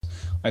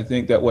I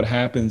think that what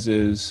happens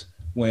is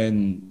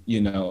when,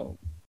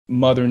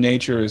 Mother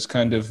Nature is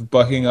kind of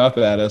bucking up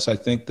at us, I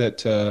think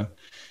that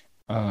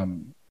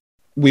um,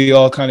 we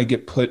all kind of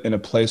get put in a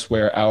place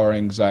where our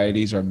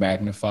anxieties are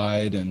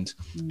magnified and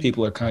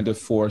people are kind of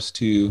forced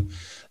to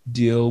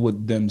deal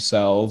with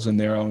themselves and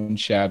their own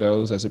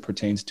shadows as it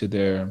pertains to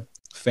their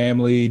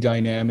family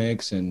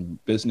dynamics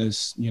and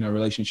business,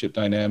 relationship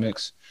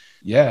dynamics.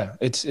 Yeah,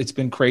 it's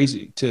been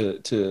crazy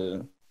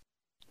to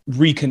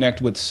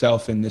reconnect with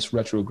self in this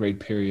retrograde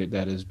period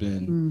that has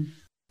been,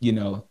 you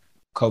know,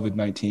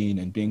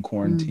 COVID-19 and being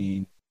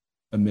quarantined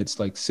amidst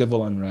like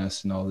civil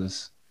unrest and all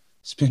this.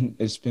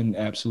 It's been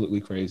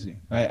absolutely crazy.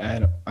 I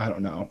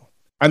don't know.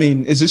 I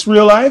mean, is this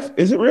real life?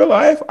 Is it real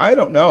life? I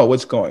don't know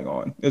what's going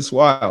on. It's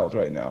wild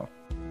right now.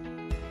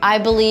 I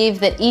believe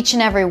that each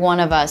and every one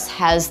of us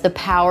has the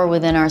power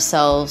within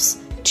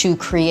ourselves to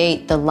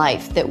create the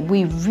life that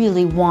we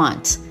really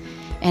want.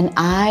 And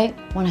I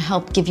want to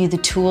help give you the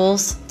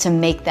tools to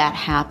make that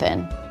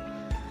happen.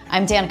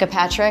 I'm Danica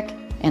Patrick,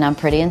 and I'm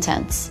pretty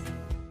intense.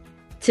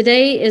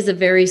 Today is a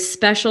very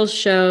special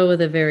show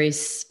with a very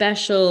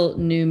special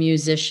new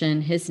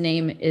musician. His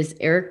name is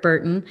Eric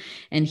Burton,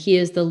 and he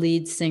is the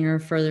lead singer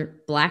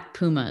for Black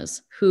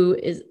Pumas, who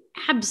is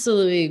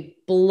absolutely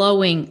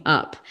blowing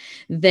up.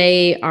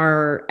 They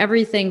are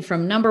everything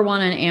from #1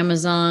 on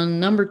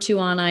Amazon, #2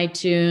 on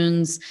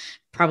iTunes.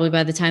 Probably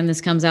by the time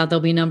this comes out,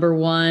 they'll be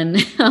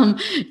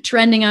 #1,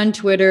 trending on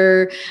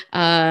Twitter.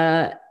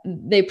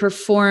 They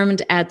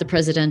performed at the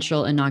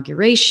presidential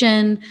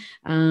inauguration.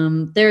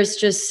 There's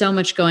just so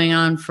much going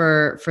on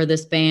for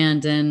this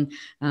band. And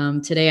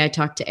today I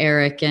talked to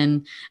Eric,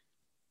 and,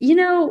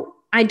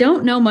 I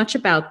don't know much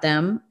about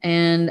them.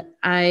 And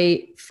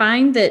I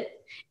find that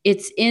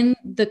it's in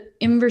the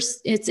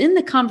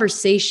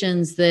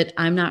conversations that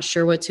I'm not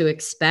sure what to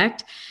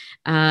expect.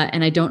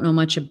 And I don't know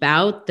much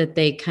about that.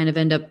 They kind of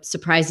end up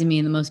surprising me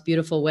in the most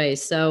beautiful way.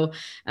 So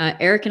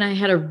Eric and I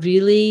had a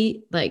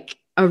really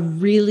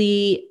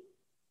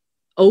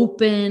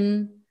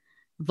open,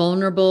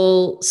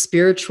 vulnerable,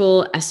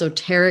 spiritual,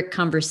 esoteric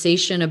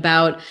conversation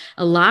about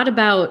a lot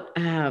about,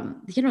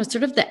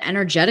 sort of the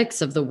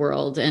energetics of the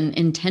world and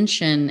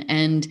intention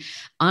and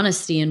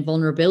honesty and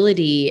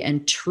vulnerability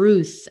and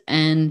truth.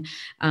 And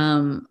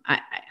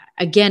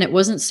Again, it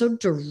wasn't so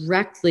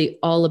directly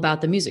all about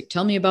the music.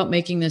 Tell me about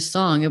making this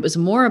song. It was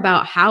more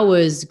about how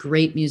is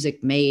great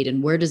music made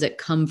and where does it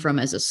come from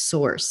as a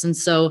source. And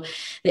so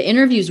the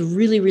interview is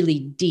really, really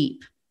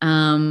deep.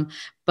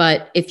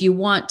 But if you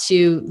want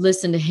to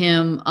listen to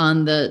him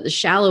on the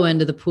shallow end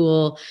of the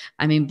pool,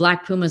 I mean,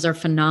 Black Pumas are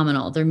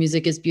phenomenal. Their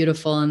music is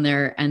beautiful, and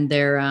they're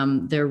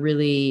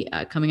really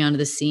coming onto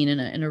the scene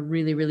in a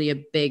really, really a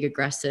big,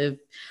 aggressive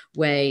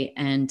way.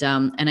 And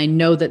I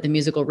know that the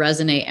music will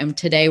resonate. And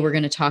today we're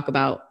going to talk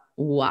about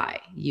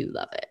why you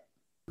love it.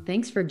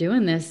 Thanks for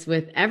doing this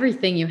with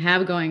everything you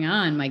have going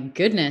on. My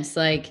goodness,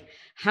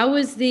 how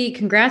was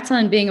congrats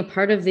on being a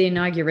part of the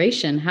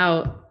inauguration?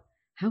 How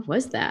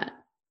was that?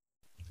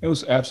 It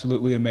was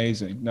absolutely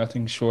amazing.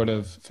 Nothing short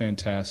of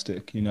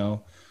fantastic,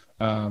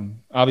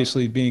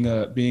 obviously being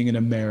an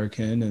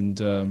American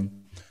and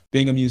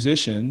being a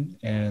musician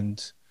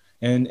and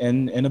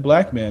a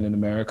Black man in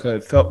America,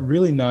 it felt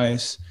really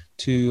nice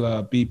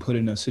to be put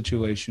in a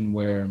situation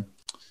where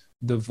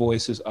the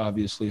voice is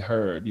obviously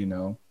heard. I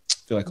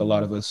feel like a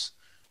lot of us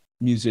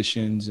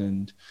musicians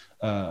and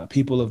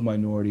people of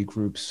minority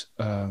groups,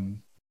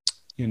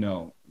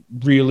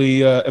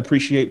 really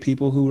appreciate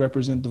people who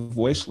represent the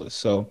voiceless.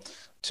 So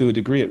to a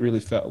degree, it really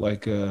felt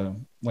like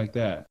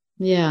that.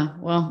 Yeah.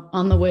 Well,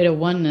 on the way to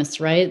oneness,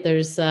 right?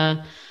 There's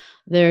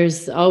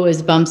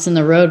always bumps in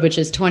the road, which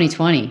is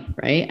 2020,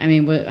 right?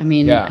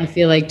 Yeah. I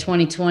feel like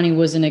 2020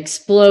 was an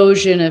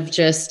explosion of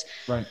just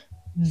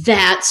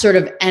that sort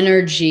of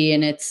energy.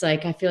 And it's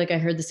like, I feel like I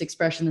heard this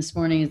expression this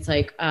morning. It's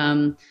like,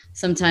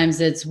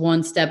 sometimes it's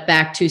one step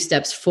back, two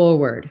steps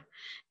forward.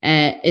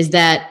 Does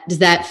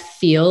that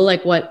feel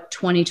like what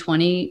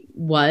 2020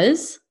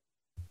 was?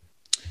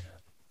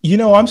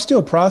 I'm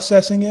still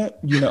processing it.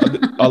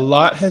 A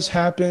lot has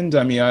happened.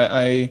 I mean,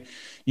 I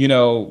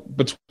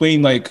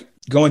between like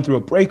going through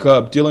a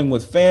breakup, dealing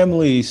with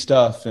family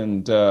stuff,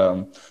 and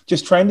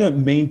just trying to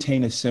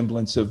maintain a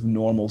semblance of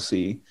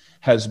normalcy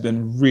has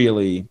been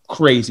really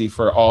crazy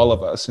for all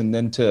of us. And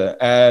then to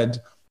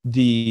add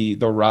the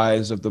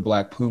rise of the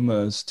Black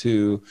Pumas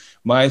to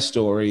my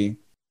story,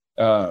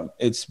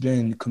 it's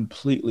been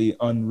completely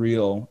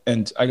unreal.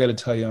 And I got to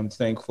tell you, I'm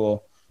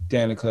thankful,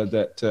 Danica,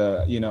 that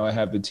I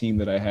have the team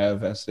that I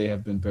have, as they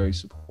have been very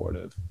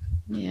supportive.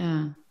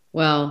 Yeah.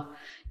 Well,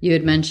 you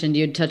had mentioned,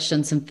 you had touched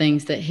on some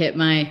things that hit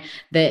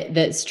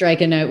that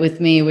strike a note with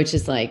me, which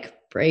is like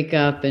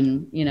breakup,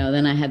 and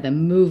then I had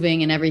them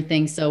moving and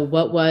everything. So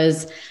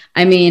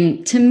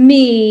to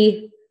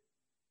me,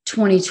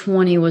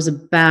 2020 was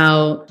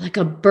about like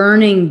a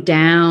burning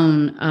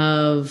down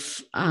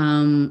of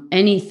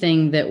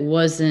anything that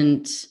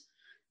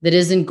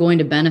isn't going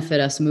to benefit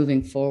us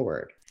moving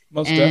forward.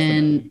 Most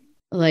definitely.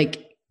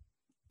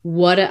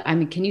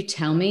 Can you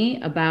tell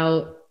me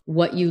about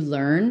what you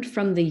learned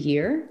from the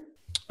year?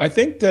 I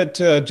think that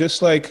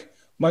just like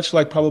much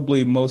like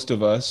probably most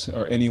of us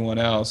or anyone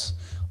else,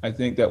 I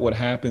think that what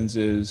happens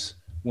is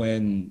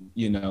when,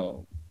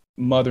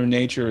 Mother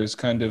Nature is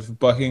kind of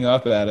bucking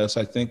up at us,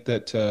 I think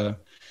that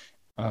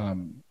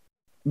um,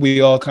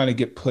 we all kind of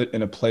get put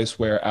in a place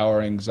where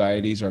our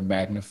anxieties are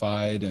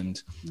magnified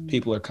and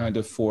people are kind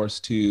of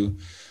forced to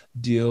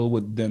deal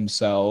with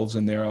themselves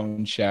and their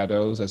own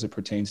shadows as it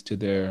pertains to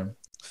their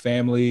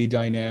family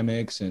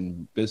dynamics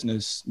and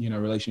business,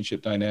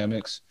 relationship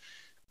dynamics.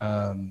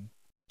 Um,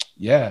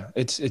 yeah,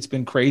 it's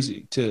been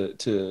crazy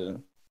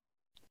to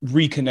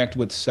reconnect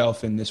with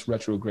self in this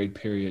retrograde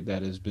period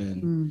that has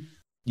been,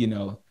 you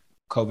know,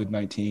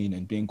 COVID-19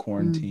 and being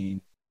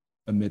quarantined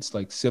amidst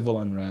like civil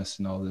unrest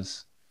and all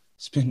this.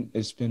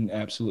 It's been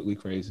absolutely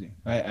crazy.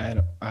 I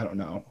don't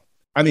know.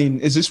 I mean,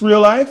 is this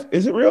real life?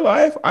 Is it real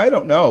life? I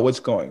don't know what's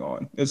going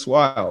on. It's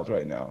wild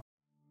right now.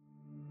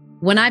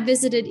 When I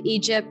visited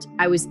Egypt,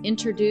 I was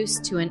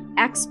introduced to an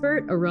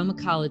expert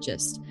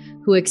aromacologist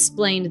who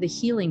explained the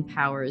healing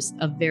powers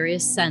of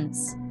various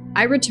scents.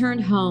 I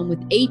returned home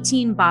with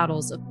 18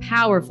 bottles of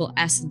powerful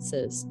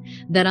essences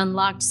that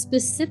unlocked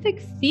specific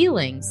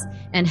feelings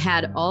and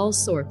had all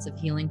sorts of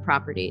healing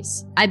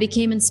properties. I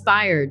became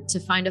inspired to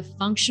find a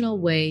functional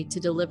way to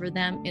deliver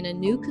them in a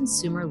new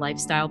consumer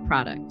lifestyle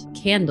product.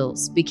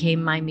 Candles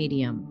became my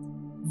medium.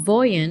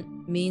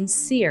 Voyant means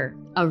seer,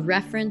 a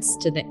reference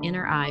to the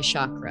inner eye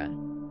chakra,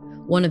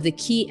 one of the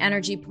key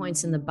energy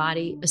points in the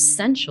body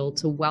essential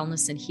to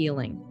wellness and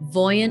healing.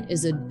 Voyant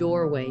is a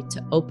doorway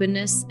to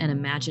openness and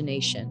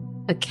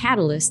imagination, a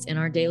catalyst in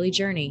our daily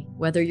journey.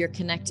 Whether you're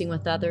connecting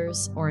with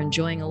others or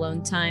enjoying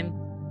alone time,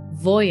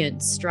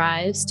 Voyant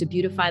strives to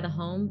beautify the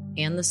home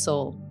and the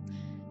soul,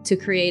 to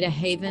create a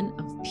haven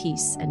of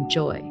peace and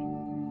joy.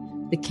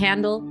 The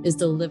candle is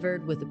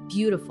delivered with a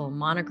beautiful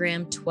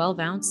monogrammed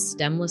 12-ounce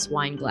stemless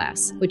wine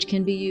glass, which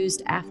can be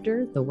used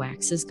after the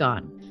wax is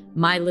gone.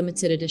 My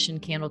limited edition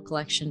candle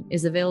collection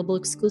is available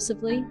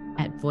exclusively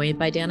at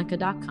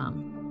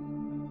voyantbydanica.com.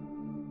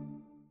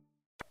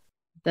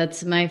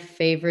 That's my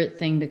favorite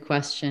thing to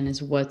question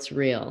is what's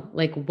real?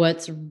 Like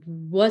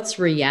what's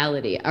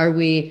reality? Are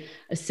we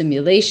a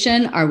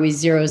simulation? Are we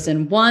zeros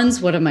and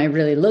ones? What am I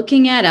really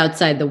looking at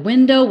outside the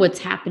window? What's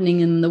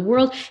happening in the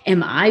world?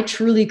 Am I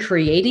truly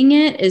creating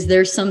it? Is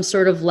there some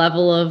sort of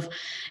level of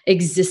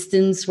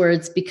existence where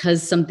it's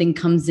because something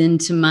comes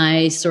into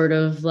my sort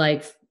of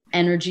like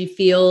energy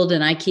field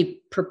and I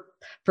keep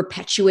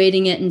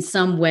perpetuating it in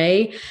some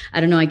way? I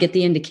don't know. I get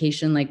the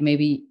indication like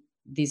maybe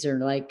these are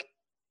like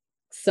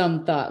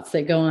some thoughts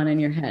that go on in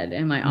your head.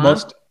 Am I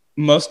off?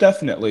 Most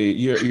definitely.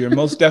 You're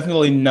most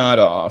definitely not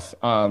off.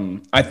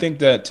 I think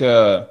that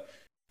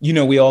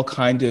we all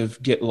kind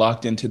of get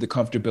locked into the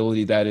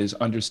comfortability that is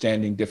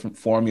understanding different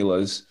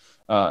formulas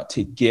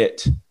to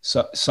get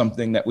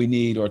something that we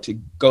need or to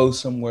go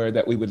somewhere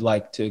that we would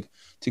like to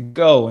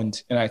go.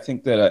 And I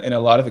think that in a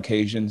lot of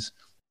occasions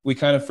we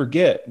kind of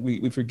forget.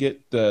 We forget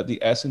the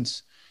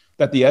essence,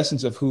 that the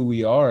essence of who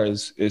we are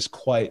is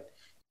quite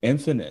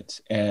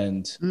infinite.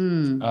 And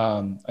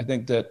I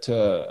think that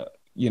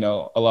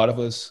a lot of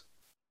us,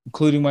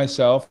 including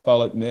myself,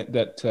 I'll admit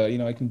that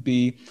I can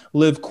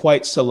live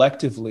quite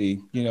selectively,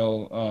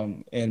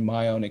 in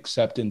my own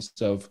acceptance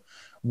of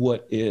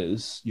what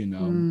is,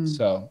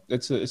 so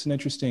it's an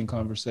interesting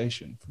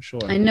conversation for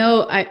sure. I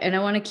know. I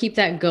want to keep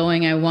that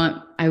going.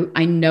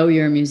 I know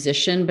you're a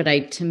musician, but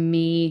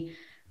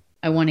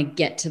I want to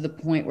get to the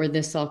point where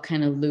this all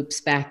kind of loops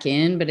back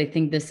in, but I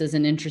think this is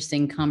an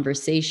interesting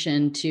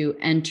conversation to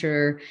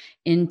enter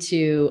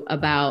into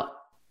about,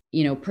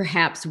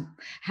 perhaps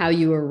how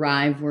you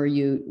arrive where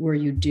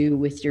you do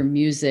with your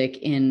music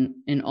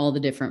in all the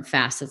different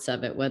facets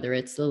of it, whether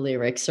it's the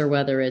lyrics or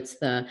whether it's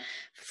the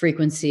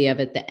frequency of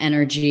it, the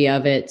energy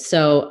of it.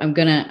 So I'm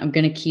going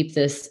to keep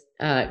this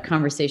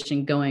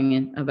conversation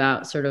going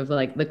about sort of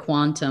like the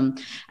quantum.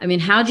 I mean,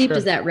 how deep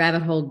does that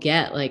rabbit hole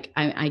get? Like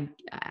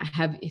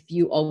if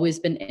you always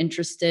been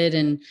interested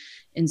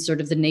in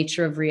sort of the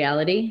nature of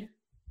reality?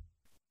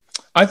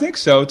 I think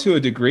so, to a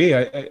degree.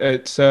 I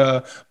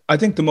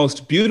think the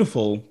most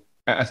beautiful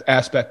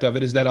aspect of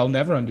it is that I'll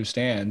never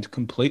understand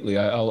completely.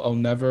 I'll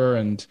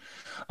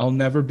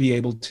never be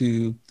able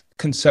to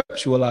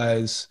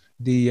conceptualize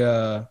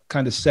the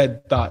kind of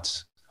said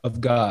thoughts of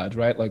God,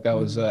 right? Like that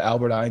was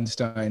Albert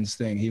Einstein's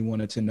thing. He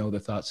wanted to know the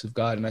thoughts of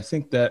God. And I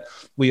think that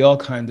we all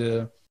kind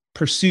of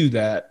pursue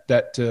that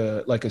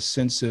like a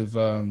sense of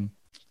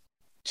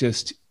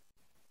just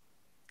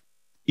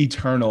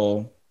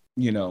eternal,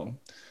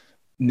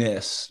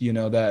 ness,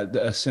 that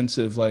a sense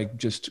of like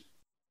just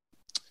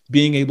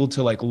being able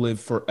to like live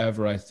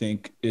forever, I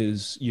think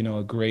is,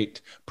 a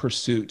great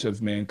pursuit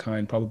of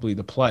mankind, probably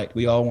the plight.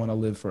 We all want to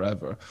live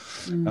forever.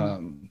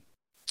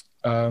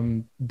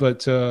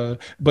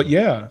 But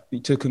yeah,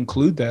 to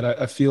conclude that,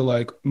 I feel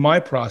like my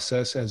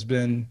process has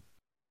been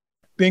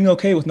being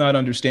okay with not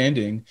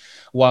understanding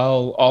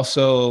while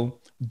also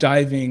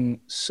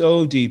diving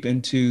so deep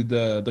into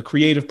the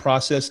creative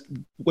process,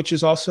 which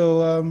is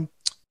also,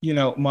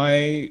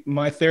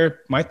 my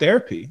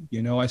therapy.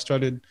 I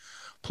started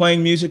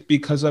playing music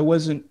because I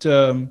wasn't,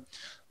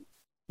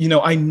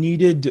 I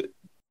needed,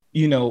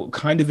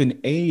 kind of an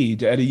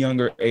aid at a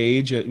younger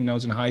age. I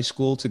was in high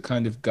school to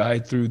kind of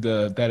guide through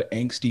that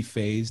angsty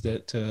phase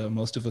that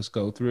most of us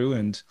go through.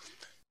 And,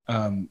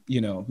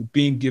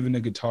 being given a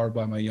guitar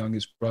by my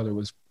youngest brother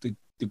was the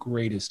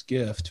greatest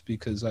gift,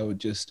 because I would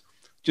just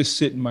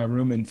sit in my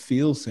room and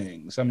feel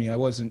things. I mean,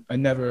 I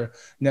never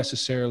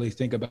necessarily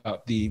think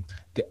about the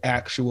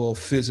actual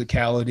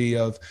physicality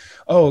of,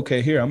 oh,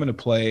 okay, here, I'm going to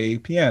play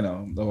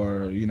piano,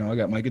 or, I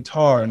got my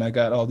guitar and I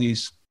got all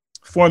these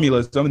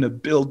formulas. I'm going to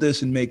build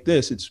this and make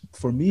this.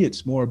 For me,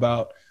 it's more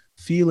about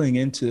feeling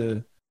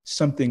into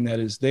something that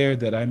is there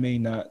that I may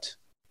not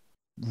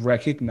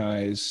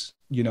recognize,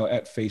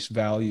 at face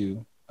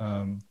value.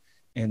 And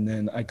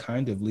then I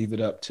kind of leave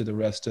it up to the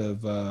rest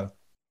of,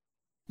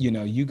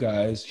 you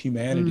guys,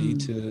 humanity,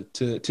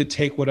 to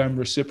take what I'm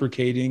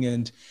reciprocating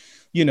and,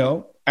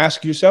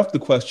 ask yourself the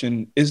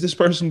question, is this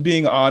person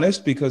being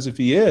honest? Because if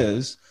he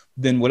is,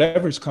 then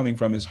whatever's coming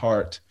from his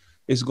heart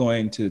is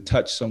going to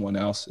touch someone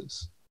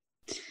else's.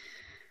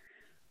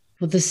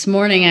 Well, this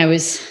morning I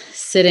was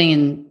sitting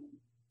and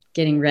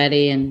getting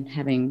ready and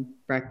having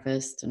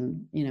breakfast,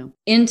 and,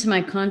 into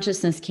my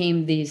consciousness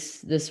came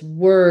this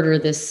word or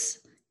this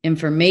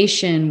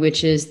information,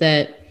 which is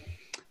that,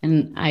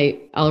 and I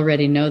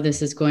already know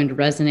this is going to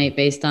resonate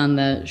based on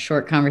the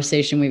short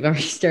conversation we've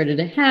already started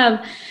to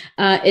have,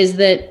 is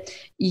that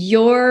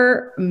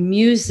your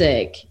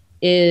music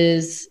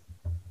is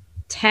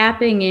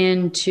tapping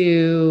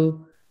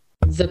into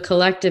the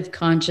collective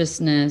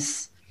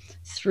consciousness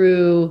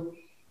through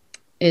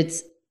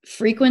its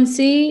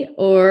frequency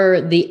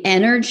or the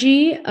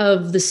energy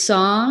of the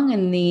song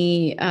and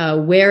the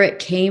where it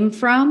came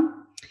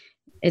from.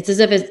 It's as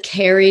if it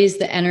carries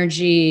the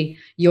energy,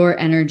 your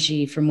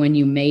energy from when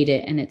you made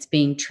it, and it's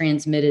being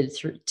transmitted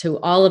through to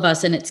all of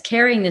us. And it's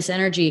carrying this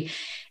energy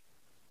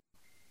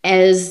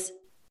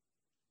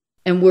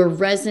and we're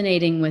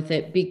resonating with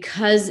it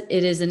because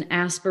it is an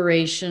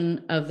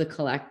aspiration of the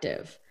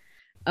collective,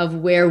 of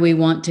where we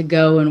want to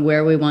go and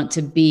where we want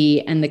to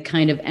be and the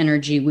kind of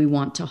energy we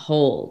want to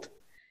hold.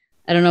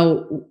 I don't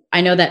know.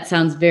 I know that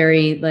sounds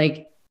very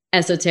like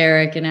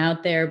esoteric and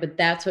out there, but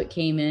that's what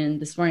came in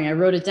this morning. I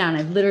wrote it down.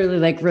 I literally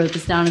wrote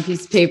this down on a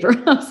piece of paper.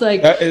 I was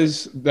like,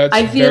 that's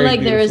I feel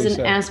like there is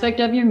an aspect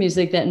of your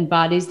music that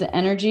embodies the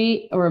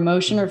energy or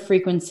emotion or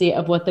frequency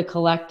of what the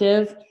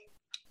collective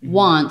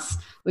wants,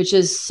 which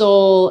is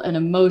soul and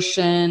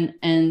emotion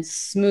and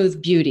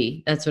smooth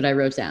beauty. That's what I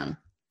wrote down.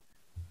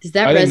 Does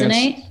that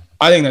resonate?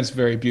 I think that's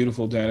very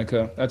beautiful,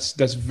 Danica.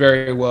 That's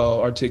very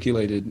well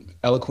articulated,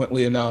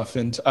 eloquently enough.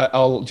 And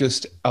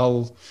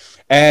I'll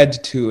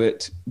add to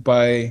it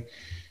by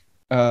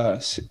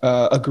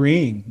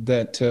agreeing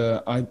that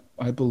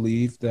I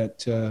believe that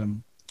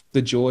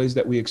the joys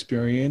that we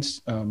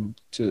experience,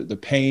 to the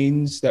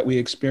pains that we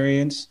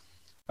experience,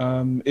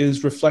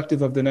 is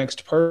reflective of the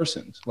next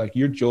person's. Like,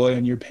 your joy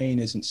and your pain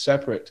isn't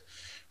separate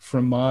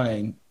from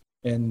mine.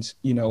 And,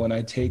 when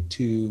I take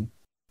to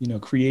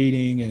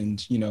creating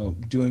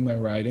and, doing my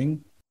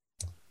writing,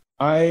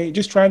 I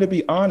just try to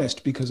be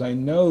honest, because I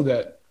know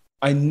that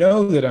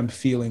I'm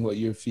feeling what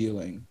you're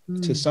feeling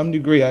to some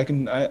degree. I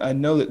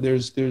know that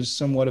there's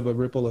somewhat of a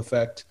ripple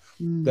effect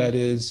that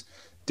is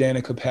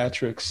Danica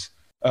Patrick's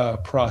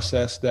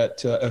process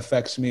that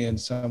affects me in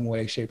some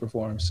way, shape, or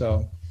form.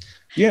 So,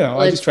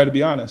 I just try to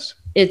be honest.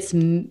 It's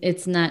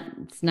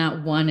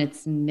not one,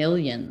 it's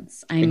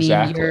millions. I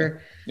Exactly.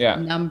 mean, you're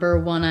number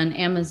one on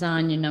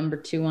Amazon, you're number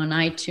two on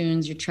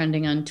iTunes, you're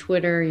trending on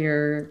Twitter,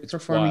 you're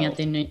performing at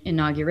the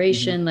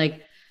inauguration.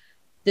 Like,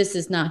 this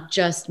is not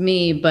just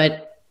me,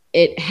 but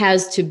it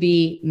has to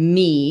be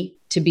me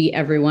to be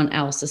everyone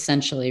else,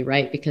 essentially,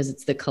 right? Because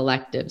it's the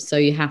collective. So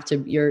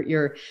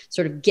you're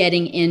sort of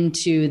getting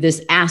into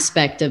this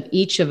aspect of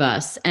each of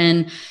us.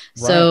 And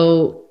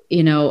so,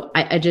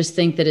 I just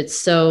think that it's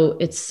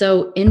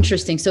so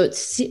interesting. So it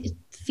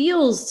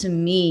feels to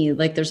me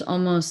like there's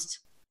almost,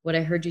 what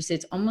I heard you say,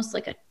 it's almost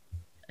like a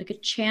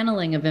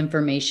channeling of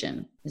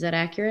information. Is that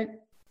accurate?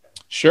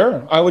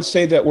 Sure. I would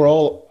say that we're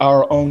all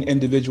our own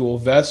individual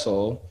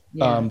vessel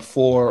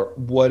for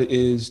what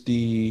is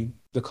the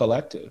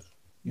collective,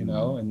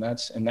 and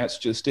that's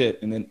just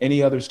it. And then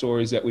any other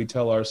stories that we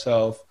tell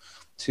ourselves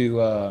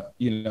to,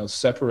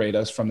 separate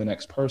us from the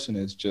next person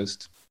is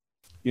just,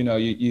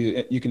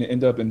 you can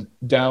end up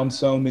down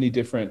so many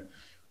different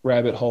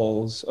rabbit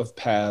holes of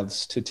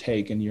paths to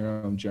take in your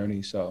own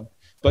journey. So,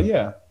 but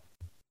yeah,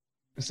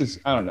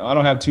 I don't know. I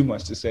don't have too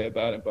much to say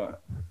about it,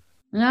 but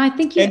no, I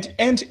think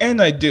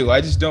and I do. I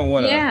just don't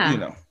want to,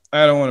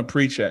 I don't want to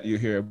preach at you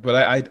here, but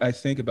I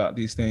think about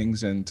these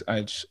things, and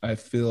I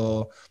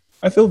feel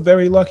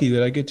very lucky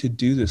that I get to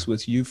do this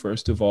with you,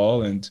 first of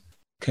all, and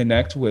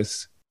connect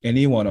with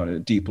anyone on a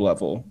deep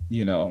level,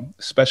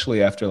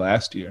 especially after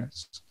last year.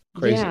 It's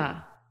crazy.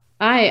 Yeah.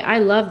 I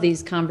love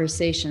these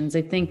conversations.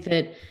 I think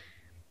that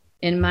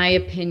in my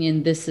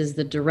opinion, this is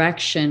the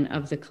direction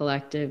of the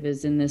collective,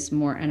 is in this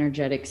more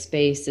energetic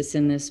space. It's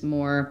in this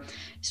more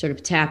sort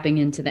of tapping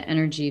into the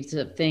energies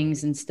of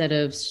things instead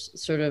of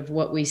sort of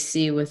what we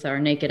see with our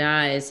naked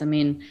eyes. I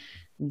mean,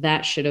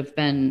 that should have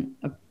been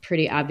a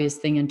pretty obvious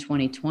thing in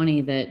 2020,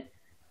 that,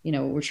 you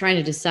know, we're trying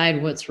to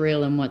decide what's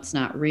real and what's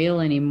not real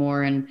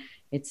anymore. And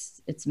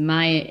it's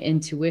my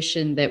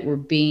intuition that we're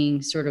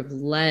being sort of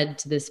led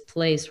to this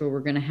place where we're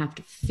going to have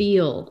to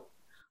feel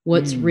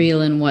what's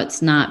real and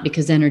what's not,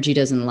 because energy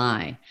doesn't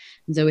lie.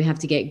 And so we have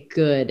to get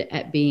good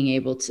at being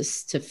able to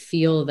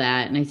feel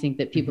that. And I think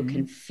that people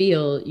can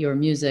feel your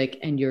music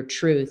and your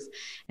truth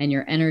and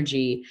your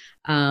energy.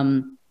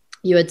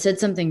 You had said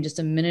something just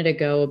a minute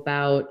ago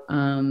about,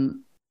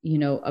 you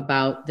know,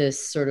 about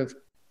this sort of,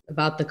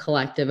 about the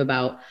collective,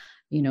 about,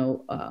 you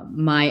know,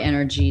 my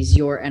energies,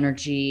 your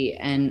energy.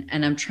 And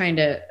I'm trying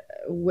to,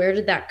 where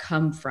did that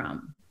come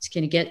from?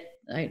 Can you get,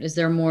 is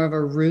there more of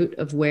a root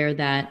of where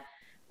that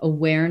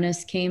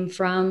awareness came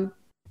from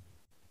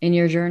in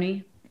your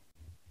journey?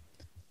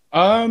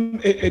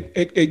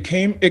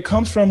 It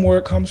comes from where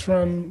it comes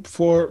from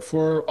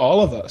for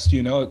all of us.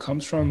 You know, it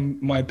comes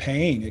from my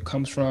pain. It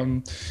comes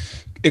from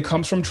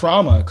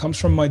trauma. It comes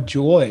from my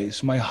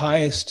joys, my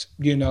highest,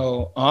 you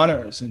know,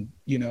 honors, and,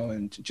 you know,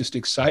 and just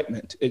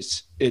excitement.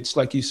 It's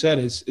like you said,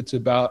 it's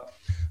about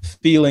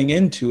feeling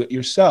into it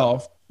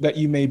yourself, that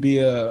you may be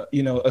a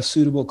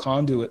suitable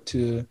conduit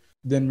to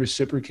then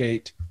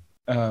reciprocate,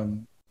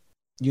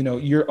 you know,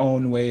 your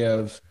own way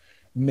of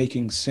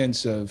making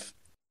sense of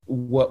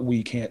what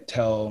we can't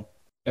tell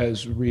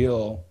as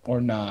real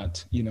or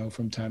not, you know,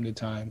 from time to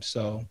time.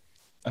 So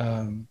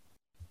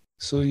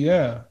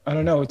yeah, I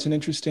don't know. That's an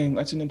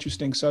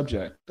interesting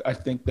subject. I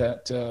think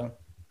that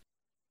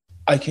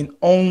I can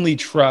only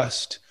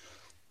trust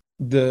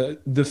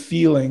the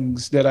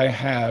feelings that I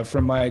have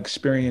from my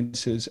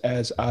experiences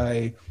as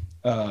I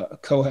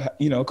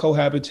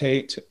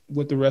cohabitate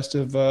with the rest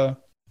of the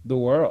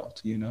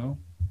world, you know.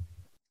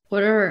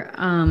 What are,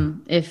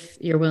 if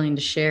you're willing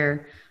to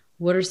share,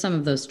 what are some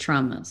of those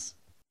traumas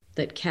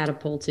that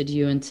catapulted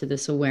you into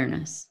this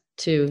awareness,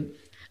 to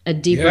a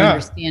deeper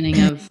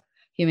understanding of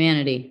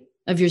humanity,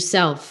 of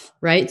yourself,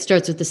 right? It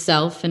starts with the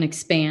self and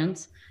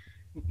expands.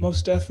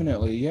 Most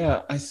definitely.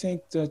 Yeah. I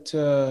think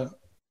that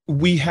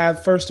we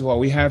have, first of all,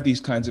 we have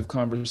these kinds of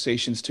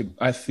conversations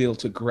I feel,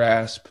 to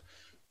grasp,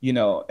 you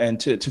know, and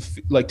to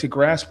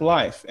grasp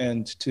life,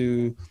 and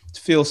to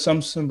feel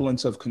some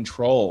semblance of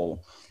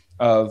control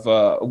of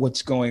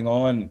what's going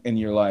on in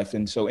your life.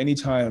 And so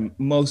anytime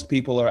most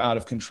people are out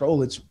of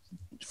control, it's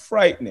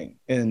frightening.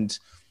 And,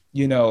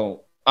 you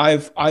know,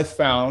 I've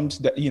found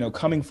that, you know,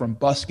 coming from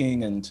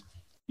busking and,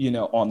 you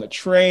know, on the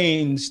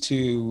trains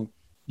to,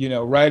 you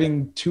know,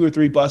 riding 2 or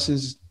 3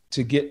 buses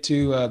to get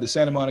to the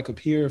Santa Monica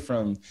Pier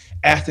from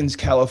Athens,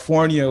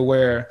 California,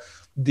 where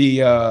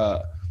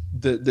the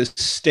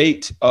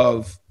state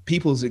of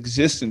people's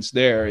existence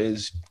there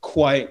is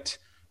quite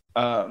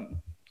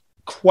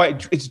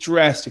it's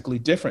drastically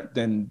different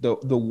than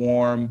the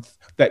warmth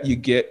that you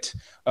get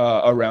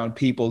around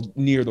people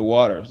near the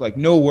water. It's like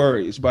no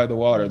worries by the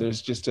water.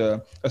 There's just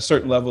a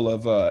certain level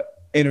of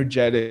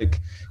energetic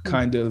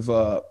kind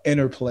of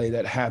interplay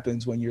that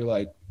happens when you're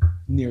like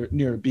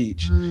near a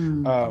beach.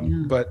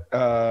 But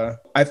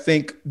I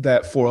think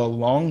that for a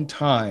long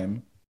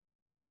time,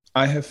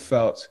 I have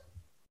felt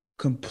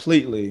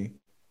completely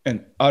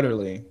and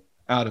utterly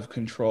out of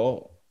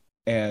control.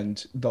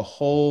 And my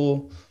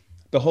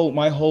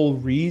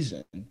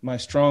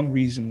strong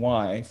reason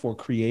why for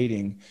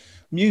creating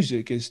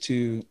music is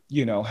to,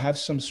 you know, have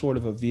some sort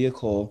of a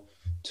vehicle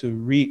to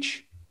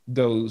reach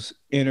those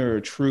inner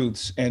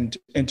truths and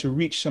to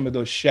reach some of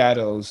those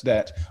shadows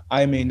that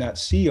I may not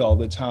see all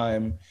the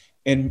time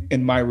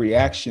in my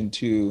reaction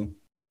to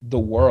the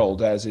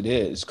world as it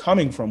is,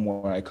 coming from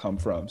where I come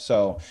from.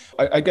 So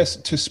I guess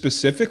to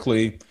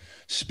specifically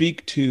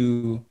speak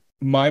to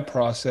my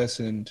process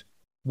and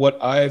what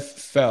I've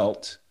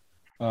felt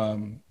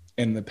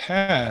in the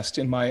past,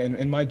 in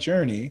my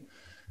journey,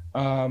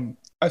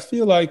 I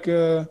feel like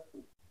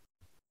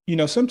you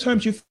know,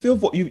 sometimes you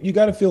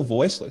got to feel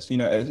voiceless, you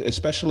know,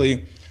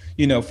 especially,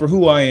 you know, for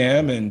who I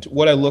am and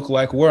what I look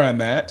like, where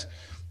I'm at.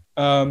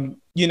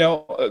 You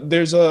know,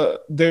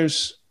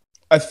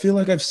 I feel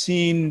like I've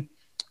seen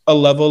a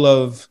level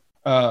of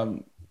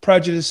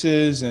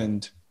prejudices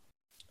and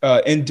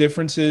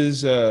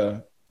indifferences,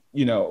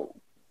 you know,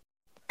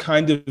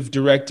 kind of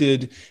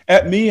directed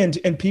at me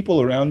and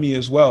people around me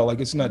as well. Like,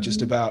 it's not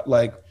just about,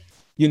 like,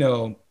 you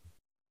know,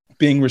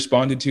 being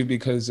responded to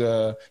because,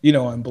 you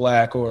know, I'm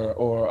Black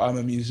or I'm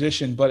a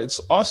musician, but it's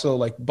also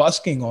like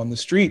busking on the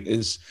street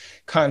is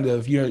kind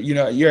of,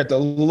 you're at the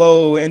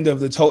low end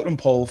of the totem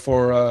pole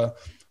for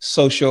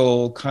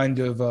social kind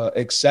of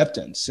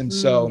acceptance. And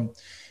so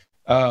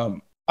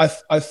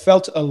I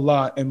felt a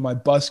lot in my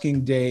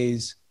busking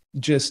days,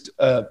 just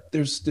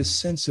there's this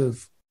sense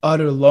of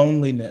utter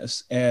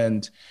loneliness.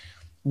 And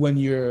when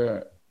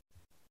you're,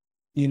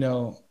 you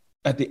know,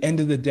 at the end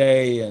of the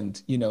day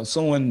and, you know,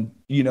 someone,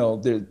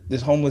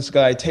 this homeless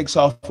guy takes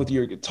off with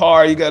your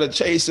guitar, you got to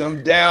chase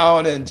him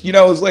down. And,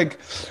 it's like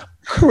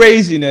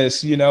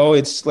craziness,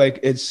 it's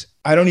like,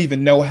 I don't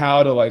even know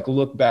how to like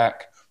look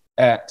back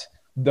at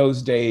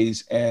those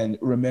days and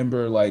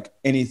remember like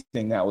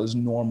anything that was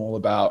normal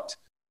about,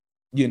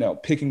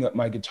 picking up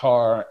my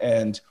guitar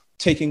and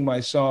taking my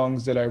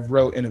songs that I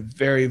wrote in a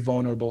very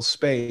vulnerable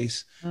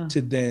space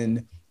to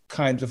then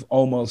kind of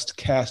almost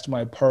cast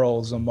my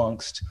pearls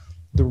amongst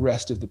the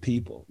rest of the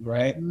people,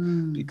 right?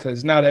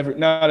 Because not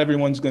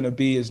everyone's going to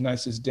be as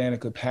nice as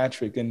Danica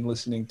Patrick and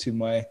listening to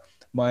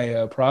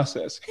my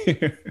process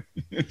here.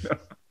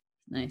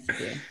 Nice of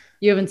you.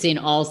 You haven't seen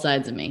all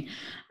sides of me.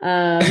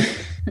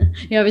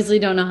 You obviously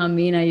don't know how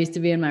mean I used to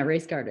be in my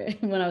race car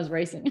when I was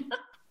racing.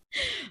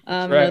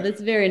 Right. No,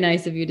 that's very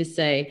nice of you to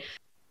say.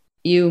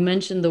 You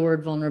mentioned the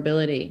word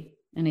vulnerability,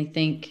 and I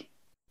think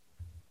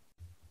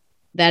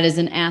that is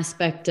an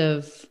aspect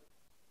of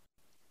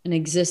an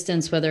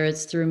existence, whether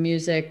it's through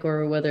music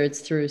or whether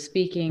it's through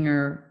speaking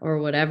or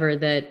whatever,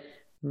 that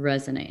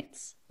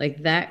resonates.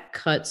 Like that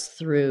cuts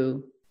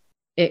through,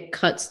 it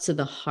cuts to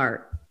the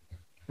heart.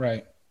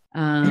 Right.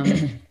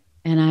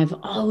 And I've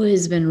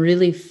always been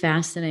really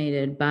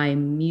fascinated by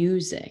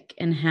music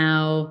and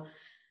how,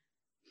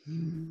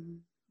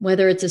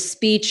 whether it's a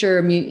speech or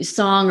a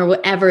song or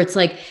whatever, it's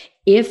like,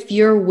 if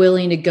you're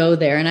willing to go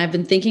there, and I've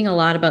been thinking a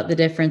lot about the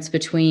difference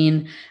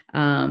between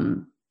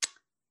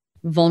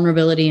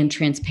vulnerability and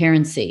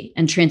transparency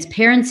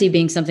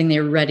being something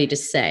they're ready to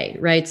say,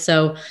 right?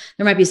 So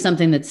there might be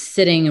something that's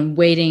sitting and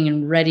waiting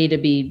and ready to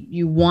be,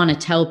 you want to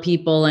tell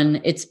people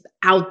and it's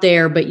out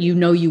there, but you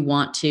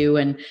want to,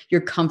 and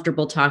you're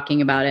comfortable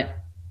talking about it.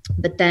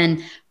 But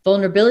then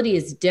vulnerability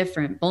is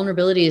different.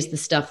 Vulnerability is the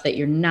stuff that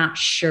you're not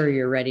sure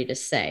you're ready to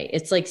say.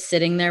 It's like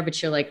sitting there,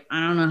 but you're like,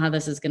 I don't know how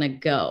this is going to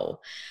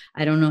go.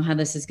 I don't know how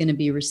this is going to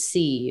be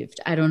received.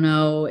 I don't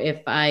know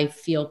if I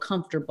feel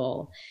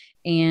comfortable.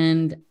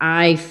 And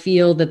I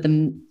feel that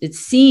it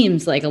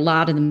seems like a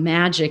lot of the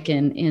magic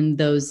in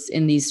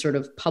these sort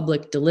of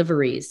public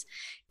deliveries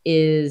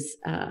is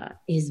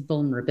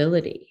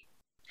vulnerability.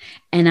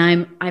 And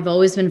I've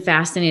always been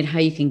fascinated how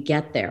you can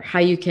get there, how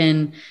you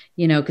can,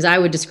 because I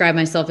would describe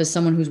myself as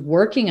someone who's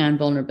working on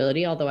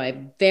vulnerability, although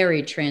I'm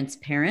very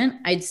transparent.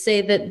 I'd say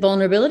that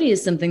vulnerability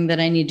is something that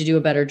I need to do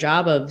a better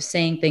job of,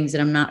 saying things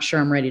that I'm not sure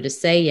I'm ready to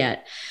say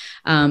yet.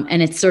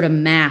 And it's sort of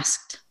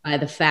masked by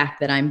the fact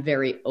that I'm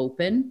very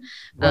open,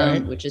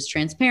 right, which is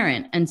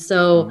transparent. And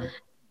so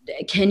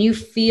can you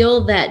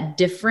feel that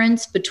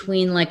difference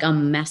between like a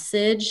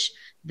message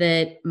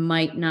that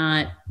might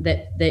not,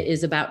 that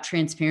is about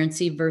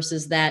transparency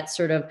versus that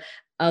sort of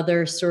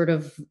other sort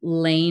of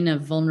lane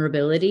of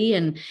vulnerability?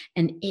 And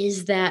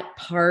is that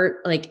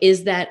part, like,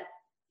 is that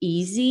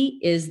easy?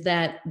 Is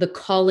that the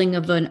calling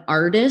of an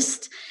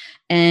artist?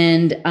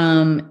 And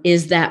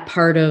is that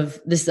part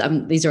of this?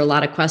 These are a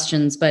lot of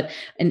questions,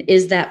 and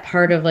is that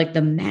part of like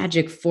the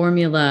magic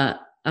formula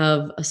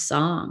of a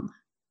song?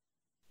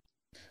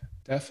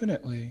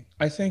 Definitely.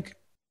 I think,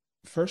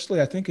 firstly,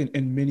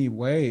 in many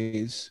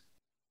ways,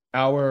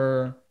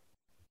 our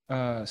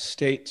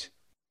state,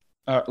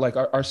 like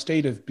our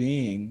state of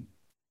being,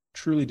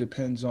 truly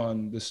depends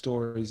on the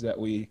stories that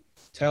we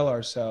tell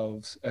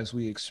ourselves as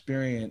we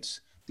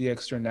experience the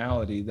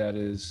externality that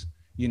is,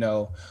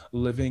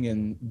 living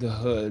in the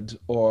hood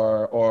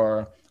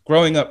or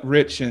growing up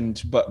rich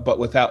but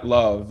without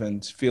love,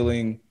 and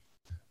feeling,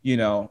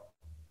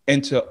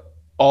 into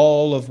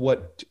all of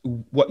what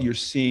you're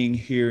seeing,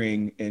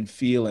 hearing, and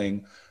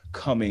feeling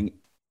coming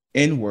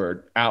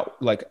inward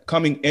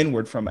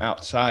from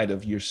outside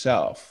of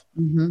yourself.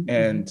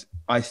 And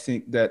I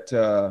think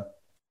that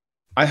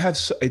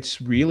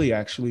it's really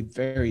actually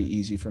very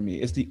easy for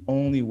me. It's the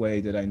only way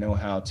that I know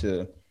how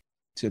to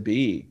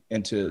be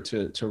and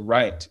to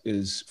write,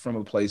 is from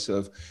a place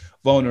of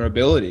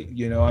vulnerability.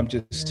 I'm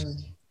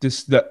just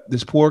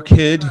this poor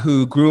kid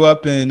who grew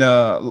up in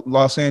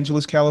Los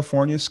Angeles,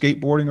 California,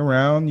 skateboarding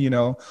around,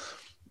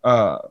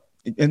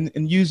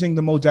 and using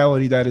the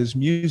modality that is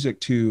music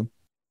to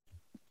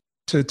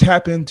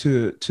tap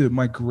into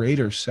my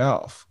greater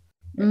self.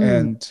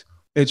 And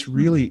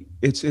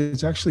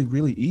it's actually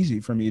really easy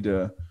for me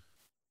to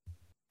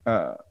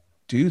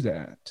do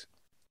that.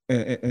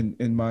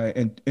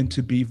 And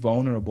to be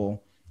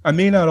vulnerable. I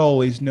may not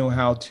always know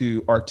how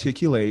to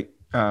articulate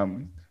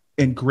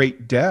in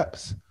great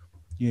depth,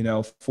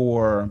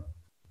 for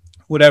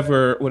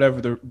whatever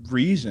the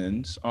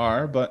reasons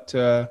are, but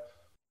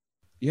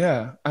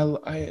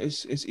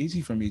it's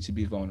easy for me to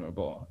be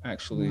vulnerable,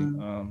 actually.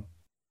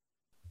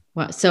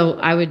 Well, so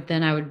I would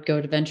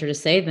go to venture to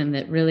say then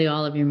that really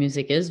all of your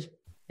music is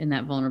in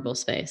that vulnerable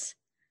space.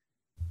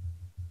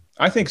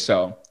 I think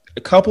so.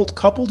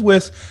 Coupled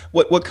with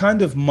what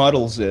kind of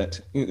muddles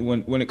it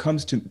when it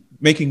comes to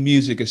making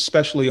music,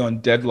 especially on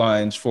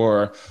deadlines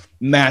for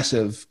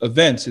massive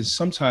events, is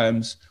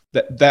sometimes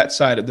that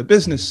side of the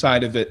business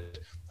side of it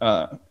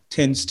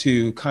tends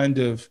to kind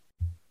of,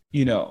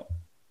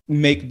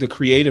 make the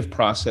creative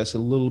process a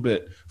little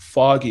bit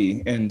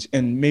foggy and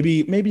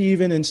maybe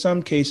even in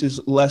some cases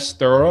less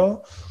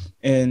thorough.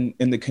 in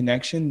the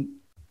connection,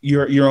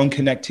 your own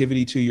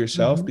connectivity to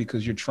yourself,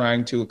 because you're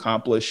trying to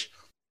accomplish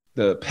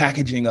the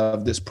packaging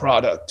of this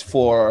product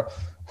for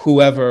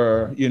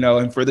whoever, you know,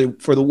 and for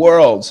the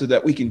world, so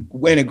that we can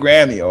win a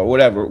Grammy or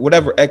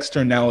whatever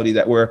externality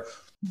that we're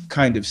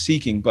kind of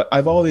seeking. But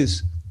I've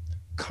always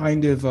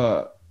kind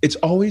of it's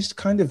always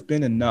kind of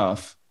been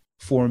enough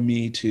for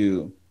me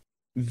to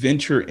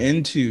venture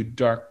into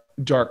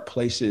dark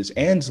places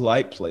and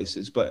light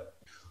places, but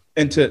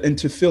and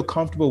to feel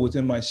comfortable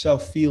within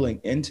myself feeling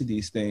into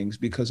these things,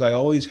 because I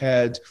always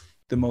had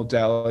the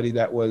modality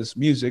that was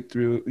music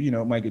through, you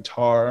know, my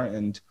guitar.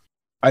 And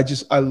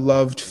I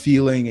loved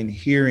feeling and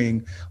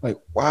hearing like,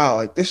 wow,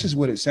 like this is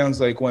what it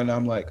sounds like when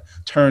I'm like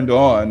turned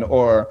on,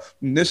 or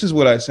this is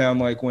what I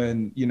sound like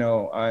when, you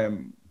know,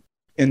 I'm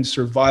in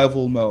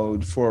survival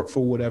mode for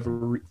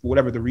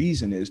whatever the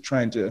reason is,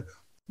 trying to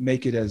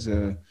make it as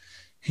a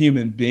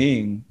human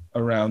being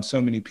around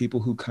so many people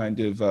who kind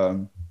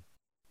of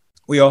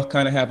we all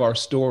kind of have our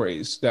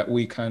stories that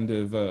we kind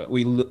of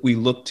we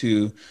look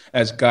to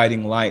as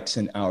guiding lights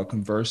in our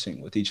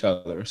conversing with each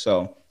other.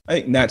 So I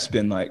think that's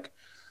been like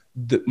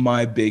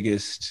my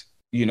biggest,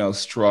 you know,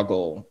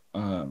 struggle.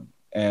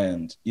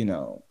 And, you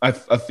know, I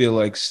feel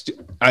like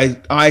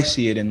I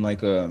see it in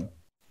like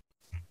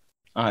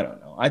I don't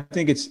know. I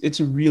think it's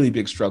a really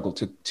big struggle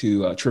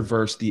to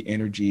traverse the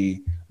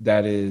energy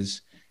that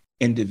is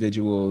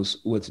individuals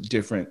with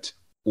different,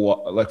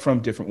 like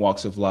from different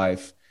walks of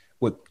life,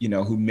 with, you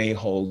know, who may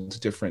hold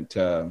different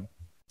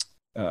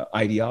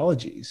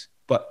ideologies.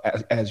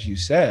 But as you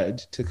said,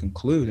 to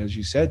conclude, as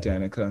you said,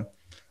 Danica,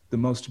 the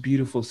most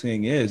beautiful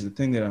thing is, the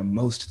thing that I'm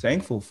most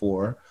thankful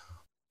for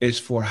is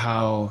for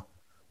how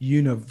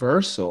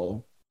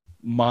universal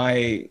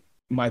my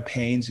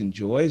pains and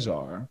joys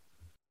are,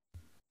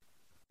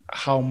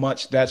 how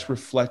much that's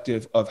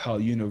reflective of how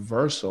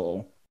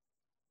universal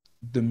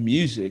the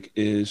music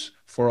is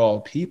for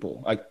all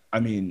people. I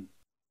mean,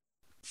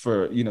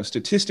 for, you know,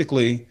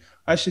 statistically,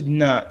 I should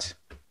not,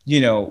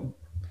 you know,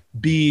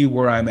 be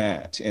where I'm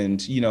at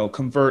and, you know,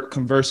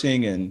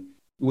 conversing and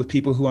with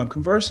people who I'm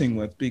conversing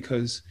with,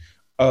 because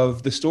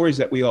of the stories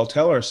that we all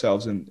tell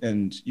ourselves,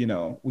 and you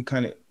know, we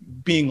kind of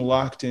being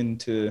locked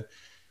into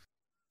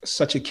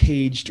such a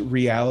caged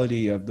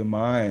reality of the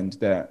mind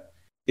that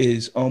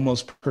is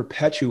almost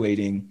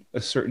perpetuating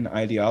a certain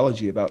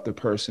ideology about the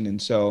person.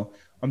 And so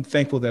I'm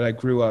thankful that I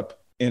grew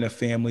up in a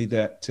family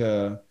that,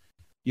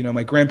 you know,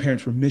 my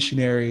grandparents were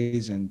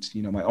missionaries, and,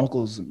 you know, my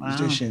uncle's a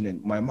musician,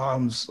 and my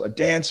mom's a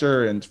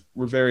dancer, and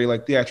we're very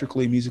like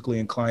theatrically, musically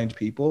inclined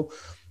people.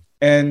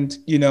 And,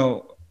 you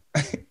know,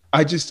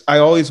 I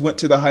always went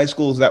to the high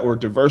schools that were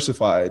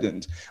diversified,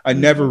 and I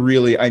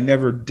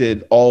never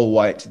did all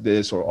white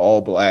this or all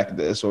black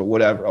this or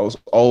whatever. I was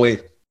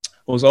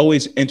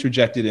always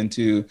interjected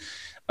into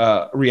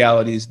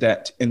realities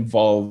that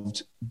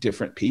involved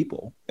different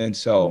people. And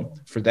so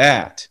for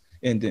that,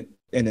 and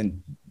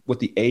then with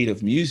the aid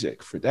of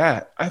music for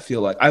that, I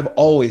feel like I've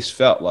always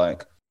felt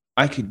like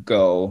I could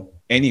go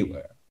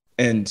anywhere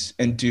and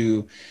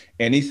do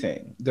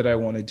anything that I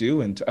want to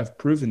do. And I've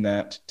proven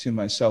that to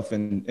myself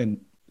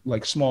in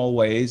like small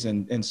ways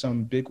and in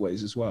some big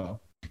ways as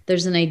well.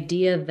 There's an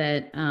idea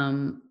that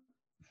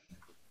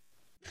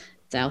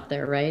it's out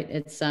there, right?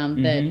 It's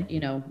that, you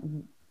know,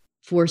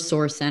 for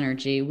source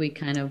energy, we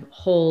kind of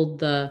hold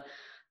the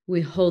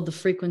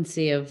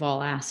frequency of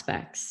all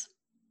aspects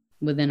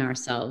within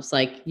ourselves.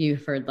 Like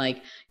you've heard,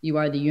 like, you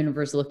are the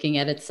universe looking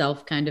at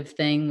itself kind of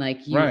thing,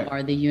 like you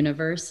are the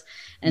universe.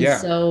 And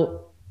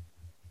so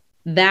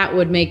that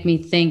would make me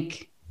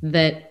think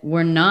that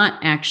we're not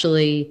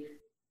actually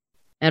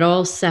at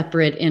all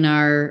separate in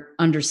our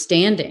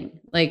understanding.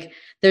 Like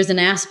there's an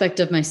aspect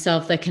of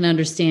myself that can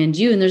understand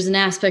you, and there's an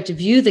aspect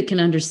of you that can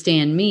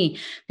understand me,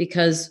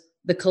 because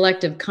the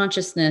collective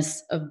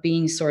consciousness of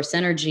being source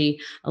energy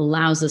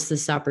allows us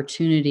this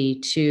opportunity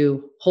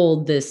to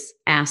hold this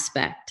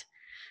aspect.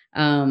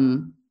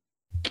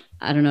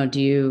 I don't know.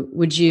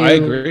 Would you? I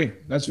agree.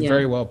 That's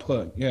very well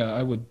put. Yeah,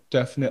 I would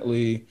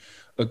definitely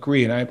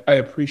agree. And I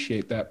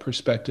appreciate that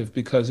perspective,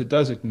 because it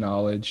does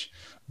acknowledge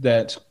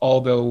that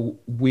although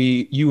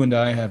you and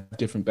I have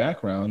different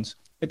backgrounds,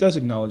 it does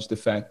acknowledge the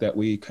fact that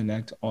we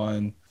connect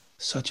on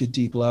such a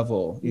deep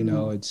level. You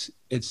know,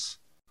 it's,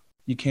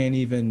 you can't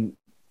even,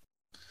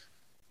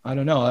 I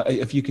don't know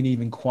if you can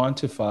even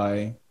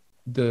quantify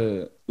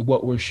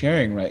what we're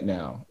sharing right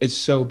now. It's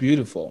so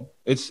beautiful.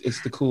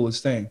 It's the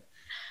coolest thing.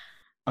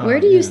 Where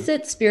do you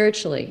sit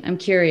spiritually? I'm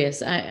curious.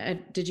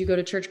 Did you go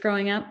to church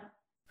growing up?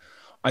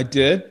 I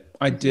did.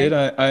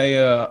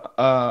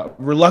 I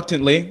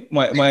reluctantly,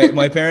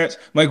 my parents,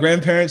 my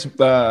grandparents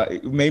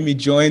made me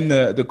join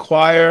the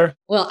choir.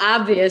 Well,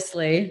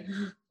 obviously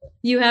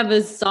you have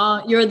a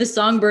song. You're the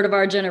songbird of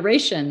our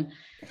generation.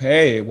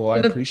 Hey, well, I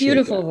appreciate a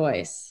beautiful that.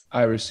 Voice.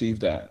 I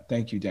received that.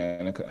 Thank you,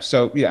 Danica.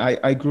 So yeah,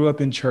 I grew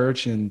up in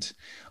church, and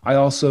I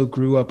also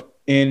grew up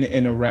in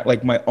and around,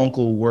 like my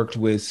uncle worked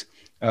with,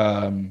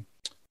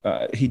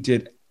 he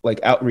did like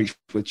outreach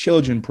with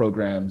children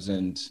programs,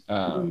 and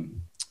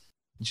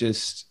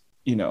just,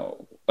 you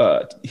know,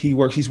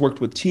 he's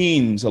worked with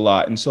teens a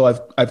lot, and so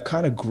I've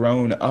kind of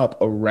grown up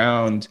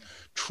around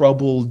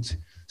troubled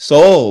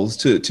souls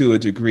to a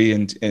degree,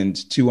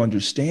 and to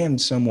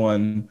understand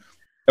someone,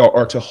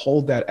 or to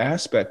hold that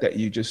aspect that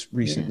you just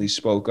recently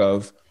spoke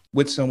of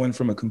with someone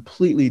from a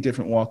completely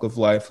different walk of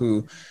life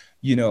who,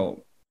 you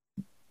know,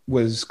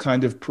 was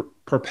kind of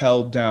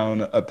propelled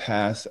down a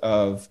path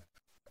of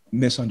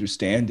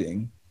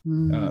misunderstanding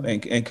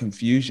and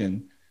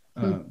confusion.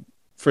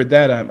 For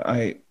that,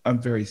 I'm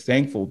very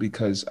thankful,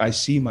 because I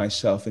see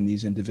myself in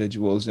these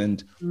individuals,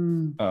 and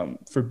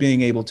for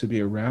being able to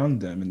be around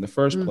them in the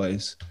first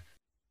place.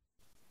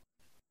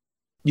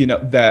 You know,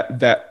 that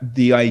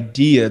the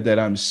idea that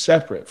I'm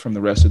separate from the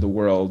rest of the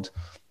world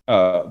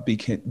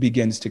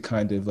begins to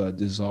kind of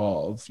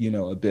dissolve, you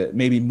know, a bit,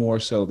 maybe more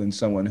so than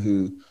someone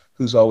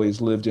who's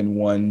always lived in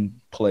one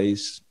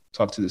place,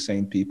 talked to the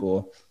same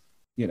people,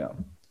 you know,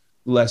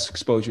 less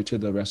exposure to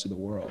the rest of the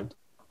world.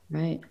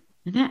 Right.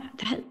 And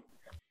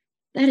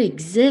that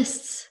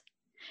exists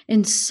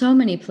in so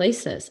many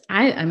places.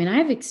 I mean,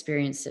 I've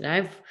experienced it.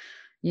 I've,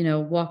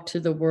 walked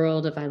through the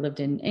world. If I lived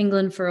in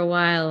England for a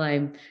while,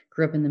 I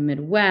grew up in the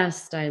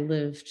Midwest. I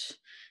lived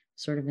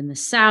sort of in the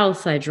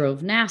South. I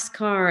drove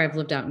NASCAR. I've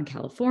lived out in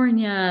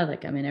California.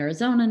 Like, I'm in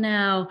Arizona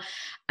now.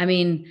 I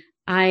mean,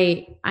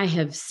 I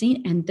have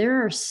seen, and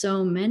there are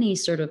so many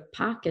sort of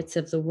pockets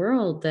of the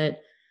world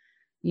that,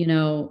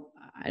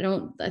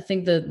 I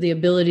think the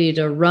ability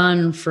to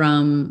run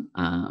from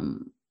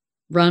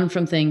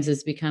things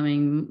is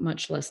becoming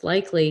much less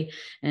likely,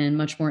 and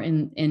much more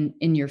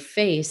in your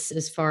face,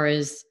 as far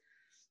as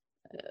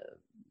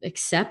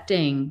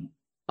accepting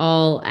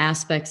all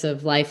aspects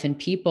of life and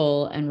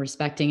people, and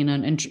respecting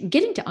and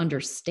getting to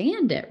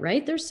understand it.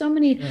 Right? There's so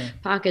many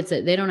pockets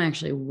that they don't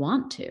actually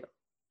want to.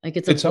 Like,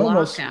 it's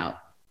block out.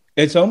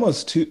 It's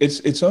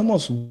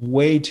almost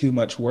way too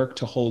much work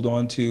to hold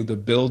on to the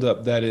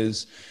buildup that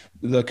is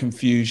the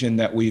confusion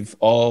that we've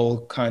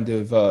all kind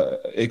of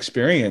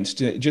experienced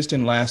just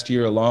in last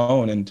year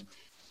alone, and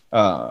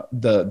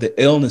the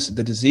illness,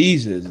 the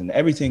diseases, and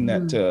everything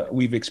that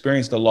we've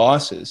experienced, the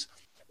losses.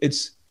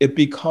 It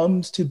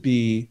becomes to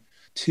be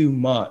too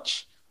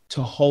much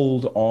to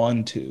hold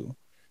on to.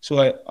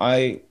 So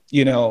I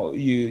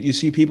you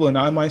see people, and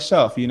I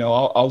myself,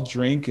 I'll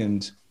drink,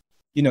 and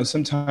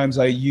sometimes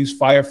I use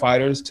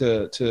firefighters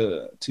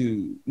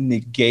to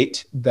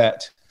negate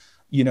that,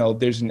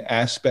 there's an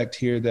aspect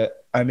here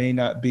that I may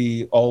not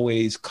be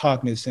always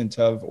cognizant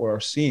of or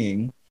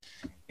seeing.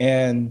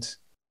 And,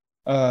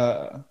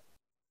 but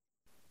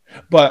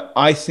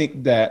I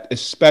think that,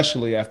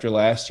 especially after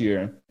last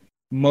year,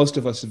 most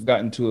of us have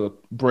gotten to a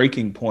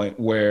breaking point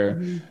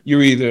where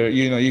you're either,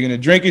 you're going to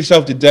drink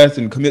yourself to death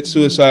and commit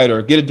suicide,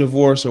 or get a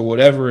divorce, or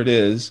whatever it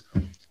is,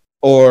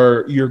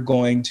 or you're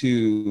going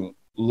to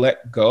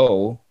let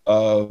go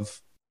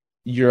of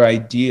your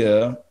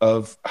idea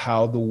of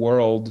how the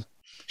world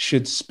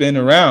should spin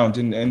around,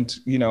 and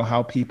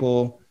how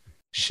people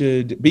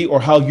should be, or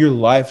how your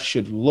life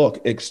should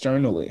look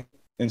externally.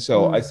 And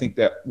so I think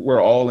that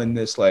we're all in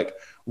this like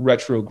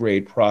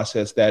retrograde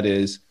process that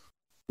is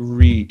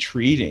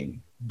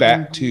retreating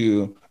back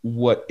to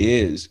what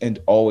is and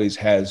always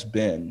has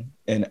been,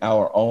 in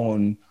our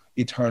own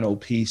eternal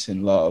peace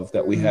and love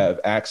that we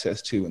have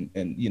access to,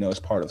 and as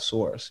part of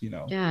source.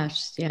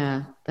 Gosh,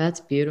 yeah,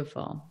 that's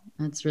beautiful.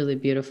 That's really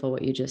beautiful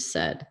what you just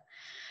said.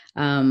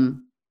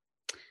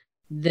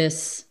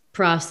 This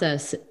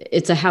process,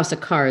 it's a house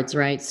of cards,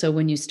 right? So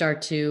when you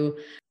start to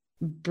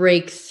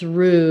break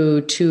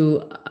through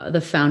to the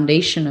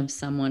foundation of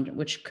someone,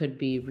 which could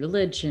be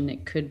religion,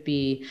 it could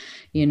be,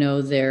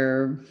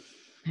 their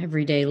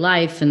everyday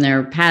life and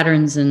their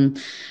patterns and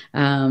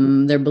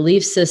their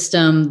belief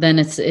system, then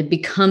it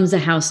becomes a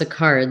house of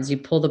cards. You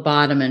pull the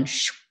bottom, and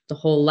the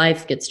whole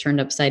life gets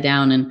turned upside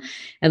down. And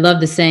I love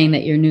the saying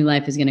that your new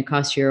life is going to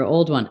cost you your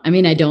old one. I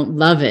mean, I don't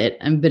love it,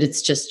 but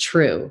it's just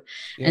true.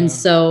 Yeah. And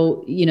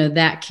so,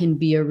 that can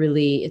be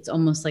it's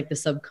almost like the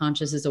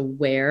subconscious is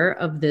aware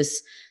of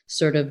this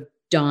sort of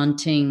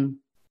daunting,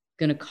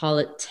 going to call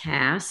it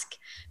task,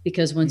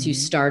 because once you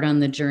start on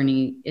the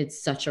journey,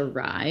 it's such a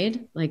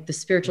ride. Like, the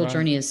spiritual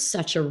journey is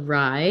such a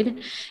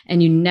ride,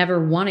 and you never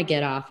want to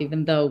get off,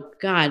 even though,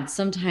 God,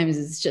 sometimes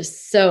it's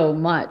just so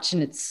much,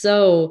 and it's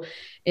so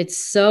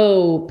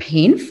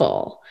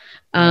painful.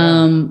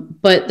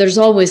 But there's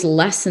always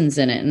lessons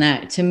in it. And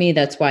that, to me,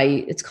 that's why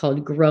it's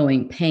called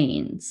growing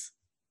pains.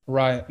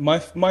 Right.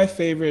 My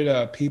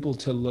favorite people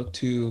to look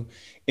to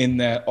in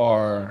that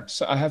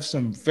so I have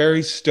some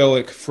very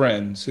stoic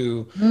friends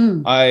who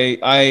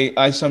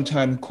I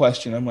sometimes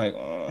question. I'm like,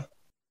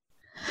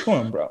 come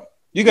on, bro.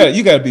 You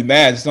gotta be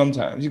mad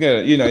sometimes. You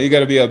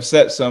gotta be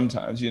upset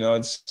sometimes.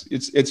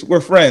 It's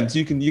we're friends.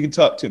 You can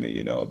talk to me,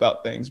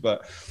 about things.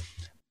 But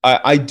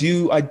I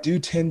do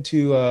tend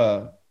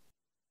to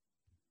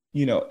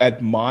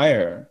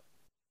admire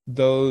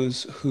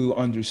those who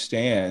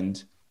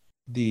understand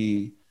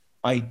the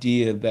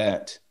idea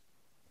that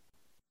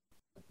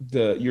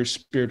your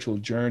spiritual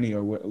journey,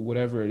 or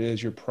whatever it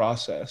is, your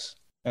process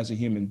as a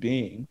human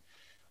being,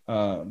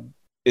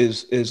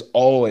 is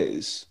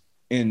always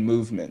in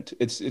movement.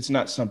 It's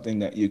not something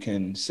that you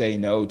can say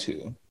no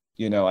to.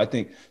 I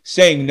think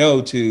saying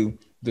no to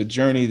the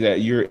journey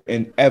that you're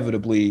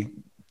inevitably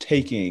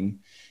taking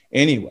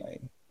anyway,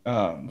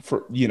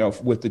 for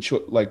with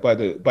the like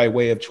by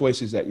way of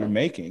choices that you're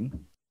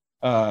making,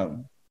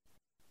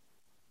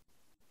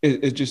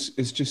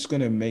 it's just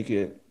going to make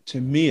it,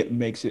 to me, it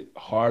makes it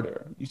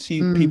harder. You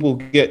see, people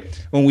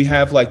get, when we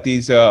have like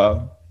these,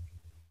 I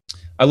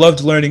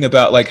loved learning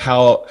about like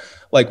how,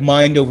 like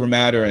mind over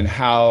matter, and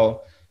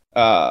how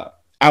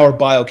our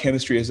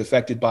biochemistry is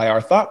affected by our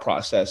thought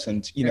process.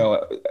 And,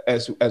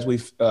 as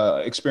we've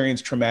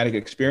experienced traumatic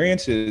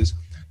experiences,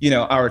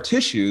 our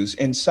tissues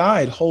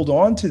inside hold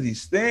on to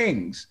these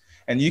things.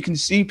 And you can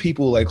see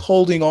people like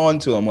holding on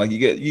to them. Like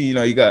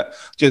you got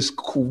just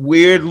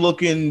weird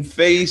looking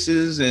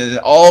faces and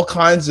all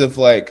kinds of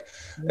like,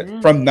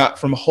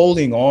 from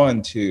holding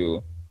on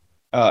to,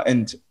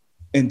 and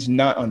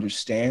not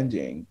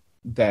understanding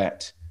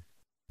that,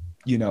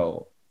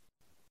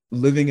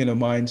 living in a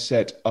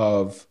mindset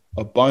of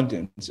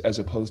abundance as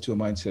opposed to a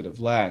mindset of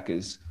lack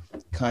is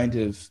kind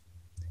of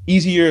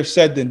easier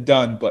said than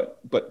done,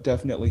 but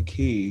definitely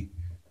key.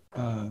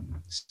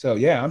 So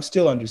yeah, I'm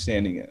still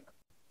understanding it.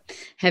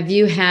 Have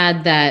you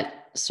had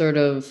that sort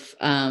of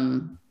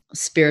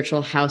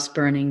spiritual house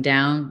burning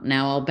down?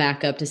 Now I'll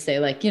back up to say,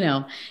 like,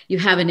 you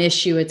have an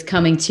issue, it's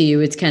coming to you,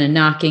 it's kind of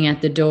knocking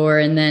at the door,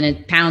 and then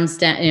it pounds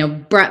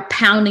down,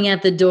 pounding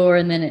at the door,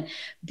 and then it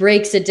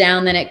breaks it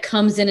down, then it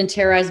comes in and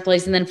terrorizes the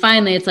place, and then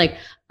finally it's like,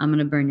 I'm going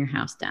to burn your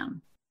house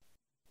down.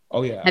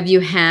 Oh yeah. Have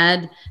you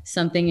had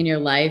something in your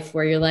life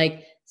where you're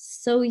like,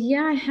 so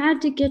yeah, I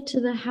had to get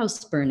to the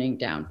house burning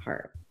down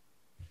part?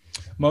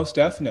 Most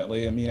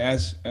definitely. I mean,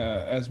 as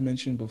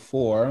mentioned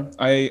before,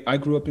 I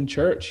grew up in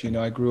church.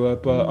 I grew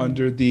up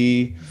under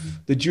the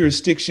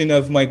jurisdiction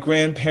of my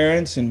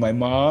grandparents and my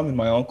mom and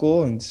my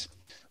uncle and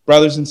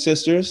brothers and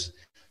sisters.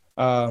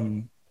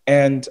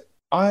 And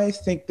I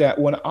think that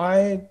when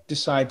I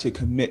decide to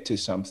commit to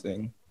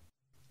something,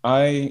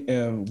 I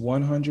am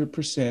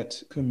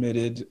 100%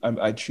 committed.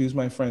 I choose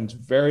my friends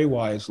very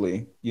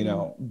wisely.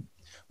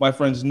 My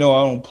friends know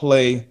I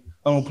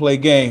don't play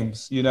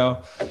games.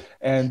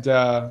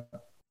 And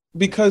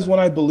because when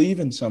I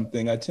believe in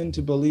something, I tend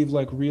to believe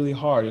like really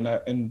hard, and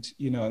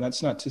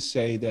that's not to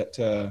say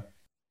that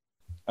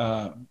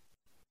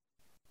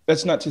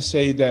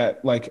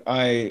like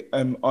I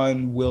am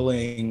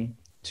unwilling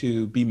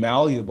to be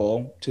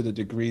malleable to the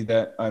degree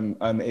that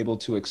I'm able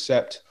to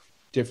accept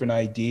different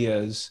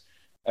ideas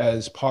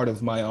as part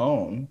of my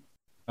own.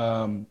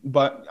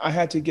 But I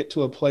had to get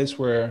to a place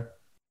where,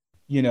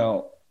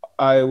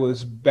 I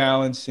was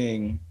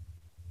balancing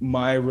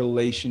my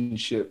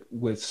relationship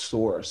with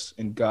Source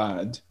and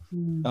God,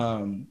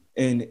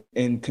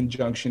 in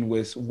conjunction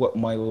with what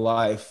my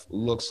life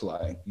looks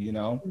like.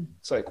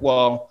 It's like,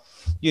 well,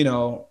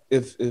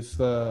 if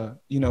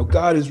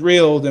God is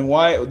real, then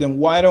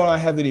why don't I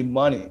have any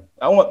money?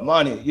 I want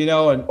money,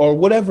 or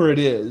whatever it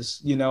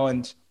is,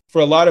 and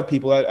for a lot of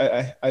people,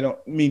 I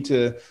don't mean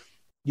to,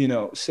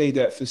 say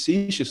that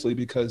facetiously,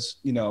 because,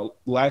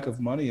 lack of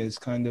money is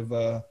kind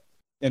of,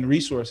 and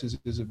resources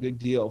is a big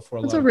deal for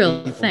a lot of people. It's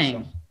a real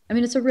thing. So, I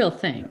mean, it's a real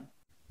thing.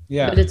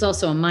 Yeah. But it's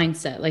also a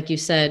mindset, like you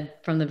said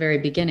from the very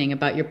beginning,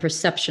 about your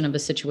perception of a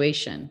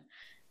situation.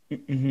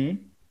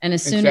 Mm-hmm. And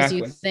as soon as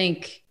you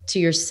think to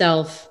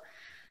yourself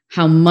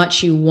how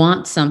much you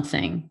want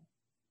something,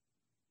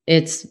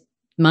 it's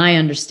my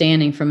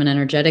understanding from an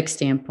energetic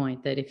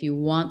standpoint that if you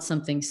want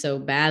something so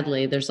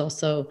badly, there's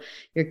also,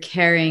 you're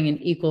carrying an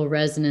equal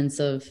resonance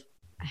of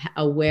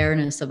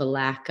awareness of a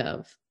lack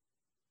of.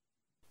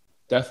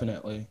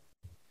 Definitely.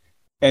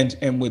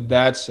 And with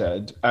that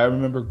said, I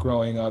remember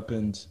growing up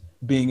and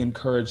being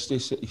encouraged. He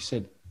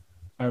said,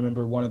 I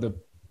remember one of the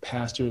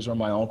pastors or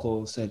my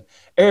uncle said,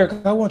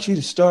 Eric, I want you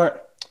to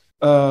start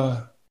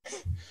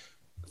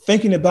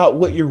thinking about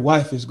what your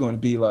wife is going to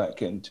be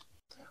like and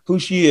who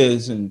she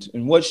is and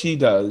what she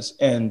does.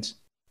 And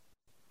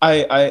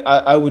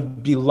I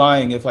would be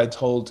lying if I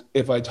told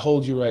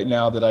you right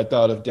now that I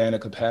thought of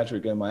Danica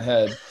Patrick in my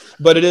head.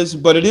 But it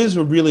is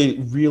a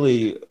really,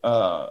 really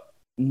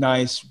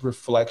nice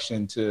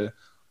reflection to,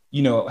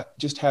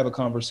 just have a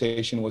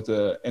conversation with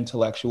an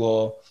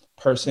intellectual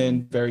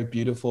person, very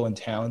beautiful and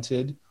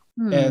talented.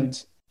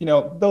 And,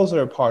 those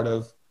are a part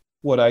of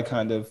what I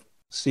kind of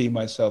see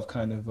myself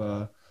kind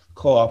of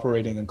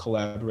cooperating and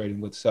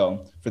collaborating with.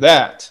 So for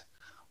that,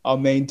 I'll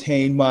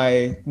maintain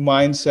my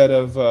mindset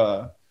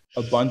of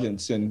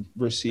abundance and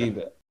receive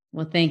it.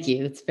 Well, thank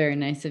you. It's very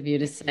nice of you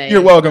to say.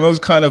 You're welcome. It was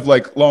kind of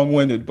like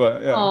long-winded,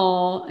 but yeah.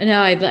 Oh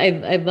no, I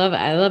love it.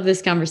 I love this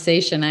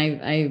conversation.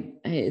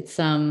 It's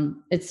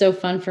so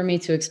fun for me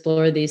to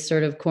explore these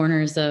sort of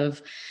corners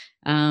of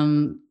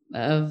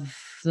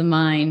the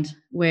mind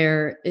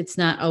where it's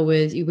not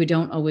always, we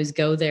don't always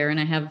go there. And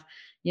I have,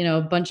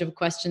 a bunch of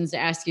questions to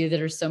ask you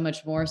that are so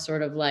much more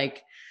sort of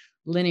like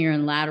linear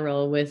and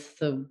lateral with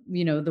the,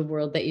 the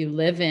world that you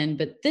live in.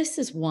 But this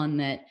is one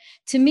that,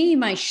 to me,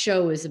 my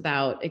show is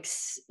about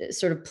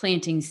sort of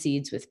planting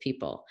seeds with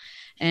people.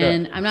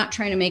 And sure. I'm not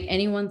trying to make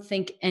anyone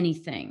think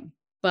anything.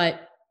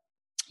 but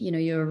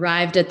you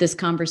arrived at this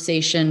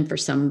conversation for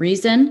some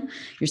reason.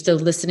 You're still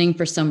listening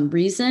for some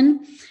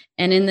reason.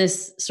 And in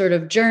this sort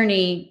of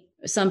journey,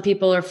 some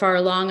people are far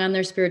along on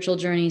their spiritual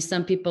journey.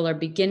 Some people are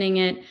beginning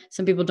it.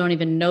 Some people don't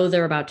even know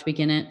they're about to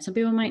begin it. Some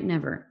people might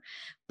never.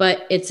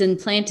 But it's in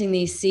planting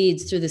these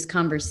seeds through this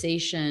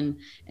conversation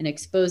and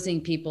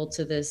exposing people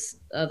to these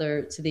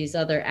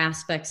other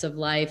aspects of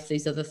life,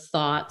 these other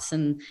thoughts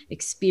and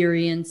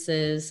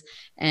experiences,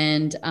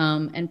 and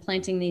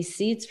planting these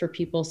seeds for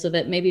people so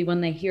that maybe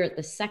when they hear it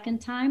the second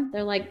time,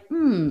 they're like,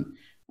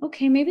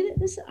 okay, maybe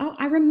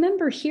I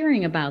remember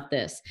hearing about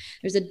this.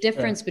 There's a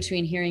difference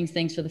between hearing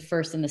things for the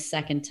first and the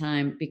second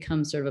time.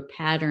 Becomes sort of a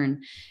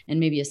pattern and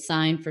maybe a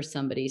sign for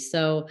somebody.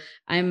 So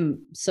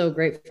I'm so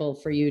grateful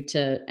for you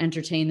to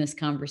entertain this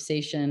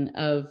conversation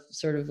of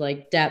sort of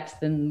like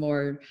depth and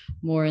more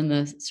in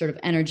the sort of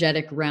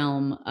energetic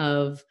realm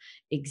of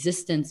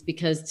existence,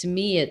 because to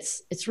me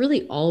it's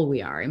really all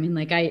we are. I mean,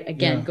 like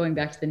going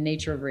back to the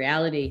nature of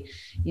reality,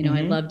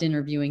 I loved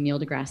interviewing Neil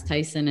deGrasse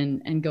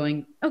Tyson and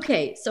going,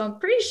 okay, so I'm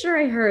pretty sure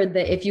I heard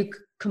that if you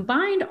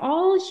combined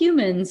all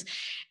humans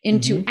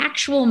into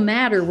actual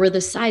matter, we're the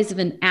size of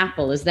an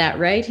apple. Is that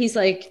right? He's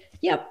like,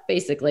 yep,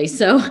 basically.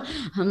 So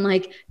I'm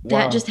like,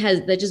 that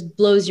just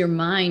blows your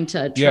mind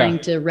to trying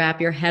to wrap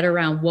your head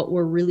around what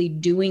we're really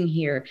doing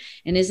here.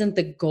 And isn't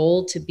the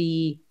goal to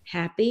be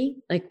happy?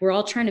 Like, we're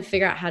all trying to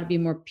figure out how to be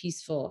more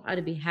peaceful, how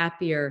to be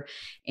happier.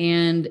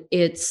 And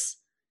it's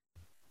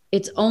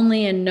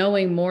only in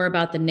knowing more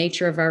about the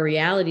nature of our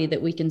reality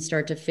that we can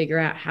start to figure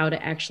out how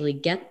to actually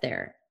get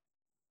there.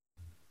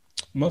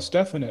 Most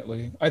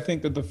definitely. I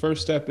think that the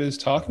first step is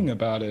talking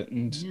about it.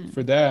 And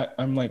for that,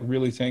 I'm like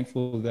really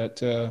thankful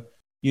that,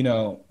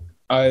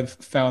 I've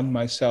found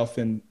myself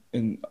on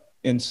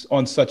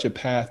such a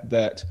path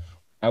that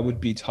I would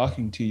be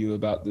talking to you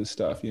about this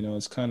stuff.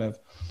 It's kind of,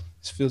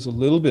 it feels a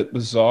little bit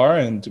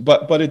bizarre,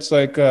 but it's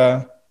like,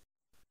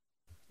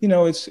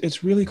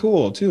 it's really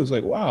cool too. It's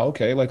like, wow,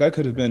 okay. Like I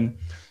could have been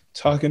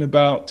talking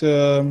about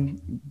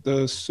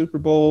the Super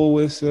Bowl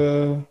with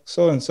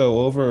so-and-so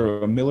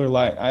over a Miller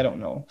Lite. I don't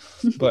know.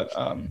 But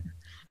are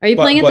you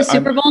playing at the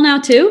Super Bowl now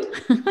too?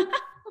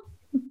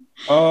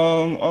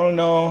 I don't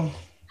know.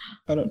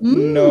 I don't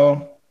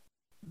know.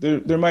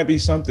 There might be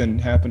something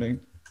happening.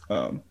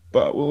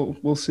 But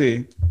we'll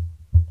see.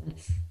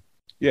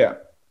 Yeah.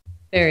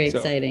 Very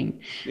exciting.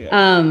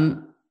 Yeah.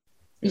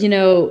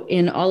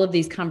 In all of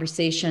these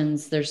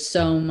conversations, there's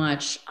so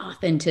much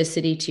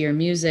authenticity to your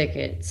music.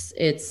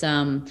 It's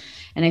and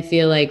I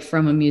feel like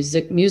from a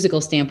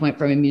musical standpoint,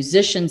 from a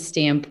musician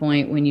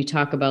standpoint, when you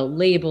talk about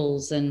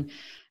labels and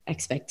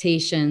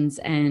expectations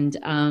and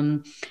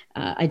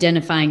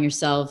identifying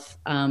yourself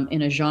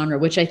in a genre,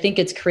 which I think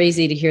it's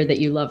crazy to hear that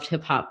you loved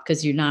hip hop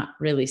because you're not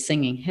really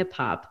singing hip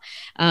hop.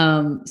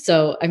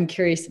 So I'm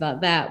curious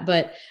about that.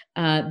 But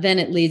then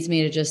it leads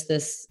me to just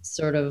this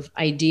sort of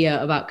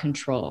idea about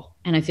control.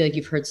 And I feel like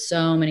you've heard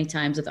so many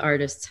times with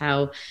artists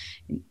how,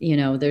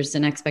 there's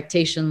an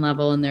expectation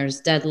level and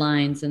there's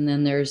deadlines, and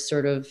then there's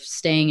sort of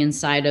staying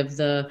inside of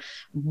the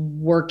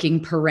working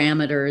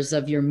parameters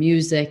of your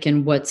music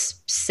and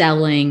what's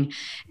selling.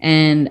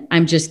 And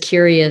I'm just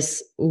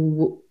curious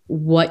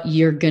what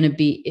you're going to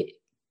be.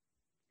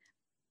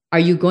 Are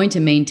you going to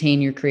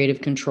maintain your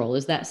creative control?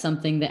 Is that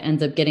something that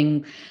ends up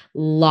getting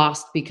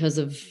lost because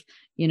of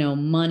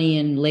money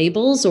and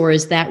labels, or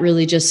is that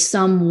really just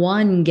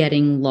someone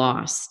getting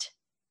lost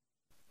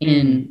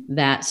in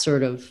that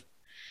sort of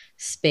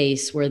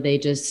space where they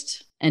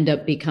just end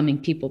up becoming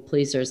people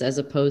pleasers as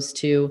opposed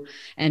to,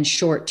 and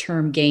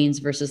short-term gains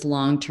versus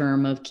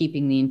long-term of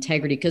keeping the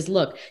integrity? Because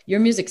look, your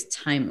music's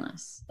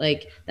timeless.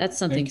 Like that's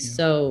something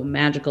so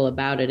magical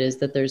about it, is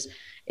that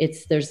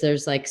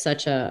there's like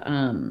such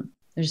a,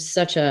 there's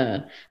such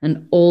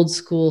an old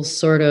school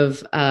sort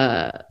of,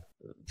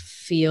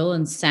 feel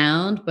and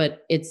sound,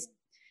 but it's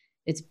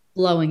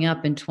blowing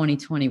up in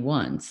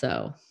 2021.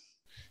 So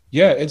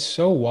yeah, it's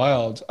so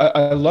wild.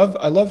 I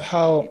love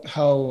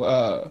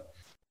how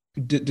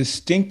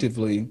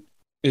distinctively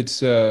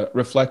it's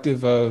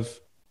reflective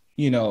of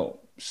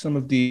some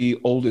of the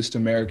oldest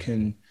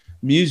American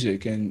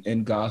music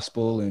and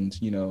gospel and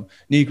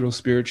Negro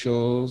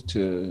spirituals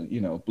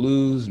to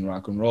blues and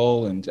rock and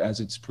roll, and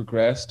as it's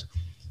progressed.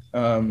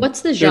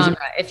 What's the genre?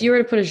 If you were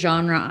to put a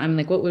genre, I'm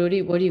like, what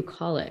do you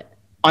call it?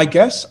 I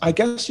guess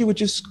you would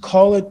just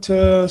call it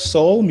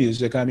soul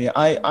music. I mean,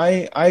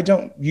 I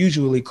don't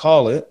usually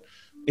call it.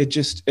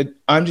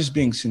 I'm just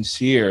being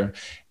sincere,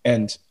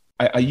 and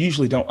I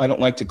usually don't. I don't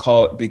like to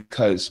call it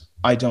because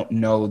I don't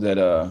know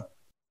that.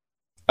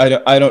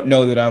 I don't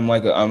know that I'm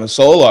I'm a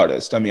soul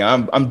artist. I mean,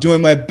 I'm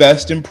doing my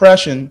best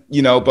impression,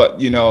 but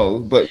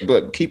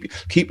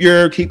keep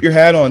your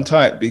hat on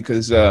tight,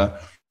 because I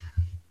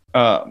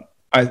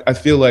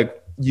feel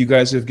like you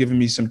guys have given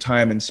me some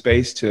time and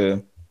space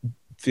to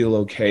feel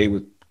okay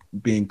with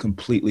being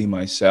completely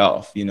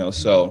myself,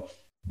 so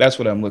that's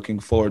what I'm looking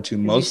forward to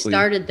mostly.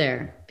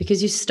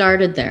 Because you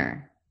started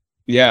there.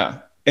 Yeah.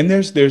 And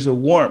there's a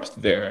warmth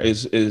there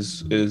is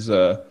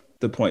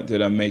the point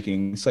that I'm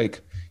making. It's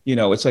like,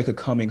 it's like a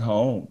coming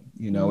home,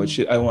 You know,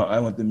 I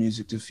want the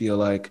music to feel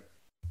like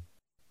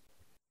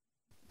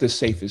the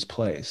safest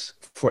place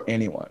for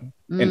anyone,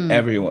 and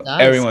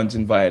everyone's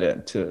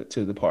invited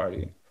to the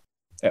party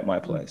at my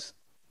place.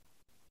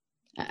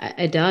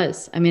 It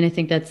does. I mean, I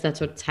think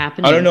that's what's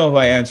happening. I don't know if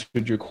I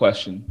answered your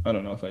question. I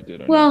don't know if I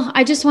did or not.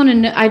 I just want to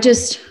know,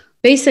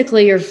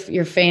 basically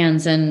your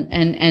fans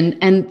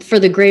and for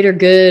the greater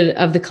good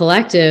of the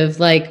collective,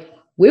 like,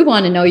 we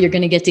want to know you're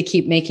going to get to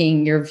keep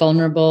making your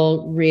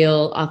vulnerable,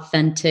 real,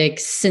 authentic,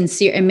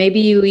 sincere, and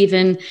maybe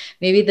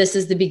this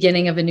is the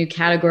beginning of a new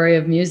category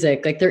of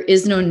music. Like, there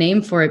is no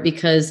name for it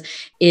because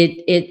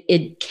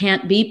it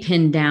can't be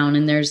pinned down.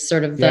 And there's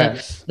sort of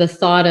the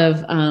thought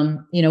of,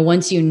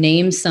 once you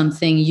name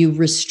something, you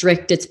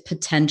restrict its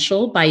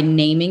potential by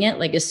naming it.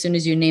 Like, as soon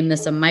as you name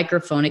this a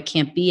microphone, it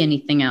can't be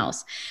anything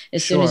else.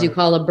 As soon as you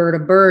call a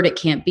bird, it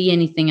can't be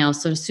anything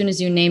else. So as soon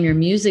as you name your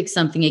music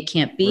something, it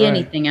can't be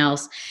anything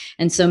else.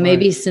 And so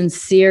maybe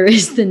sincere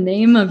is the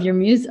name of your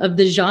music, of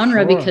the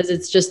genre, because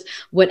it's just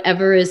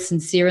whatever is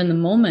sincere in the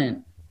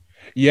moment.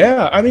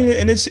 Yeah. I mean,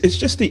 and it's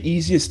just the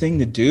easiest thing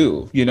to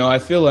do. You know, I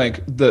feel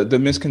like the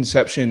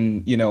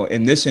misconception, you know,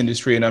 in this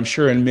industry, and I'm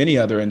sure in many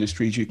other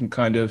industries, you can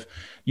kind of,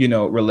 you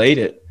know, relate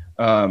it,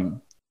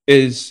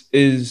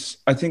 is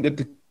I think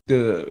that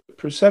the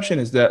perception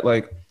is that,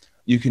 like,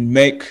 you can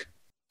make,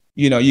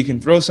 you know, you can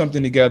throw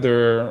something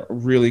together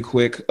really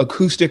quick,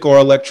 acoustic or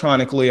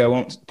electronically. I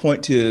won't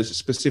point to a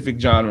specific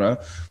genre,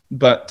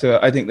 but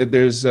I think that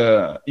there's,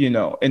 you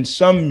know, in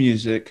some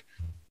music,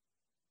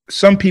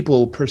 some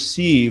people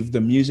perceive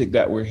the music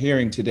that we're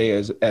hearing today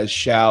as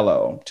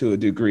shallow to a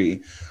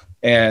degree.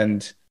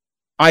 And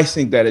I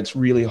think that it's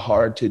really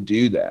hard to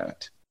do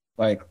that.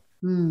 Like,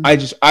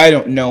 I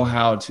don't know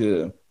how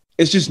to,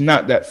 it's just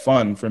not that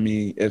fun for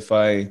me if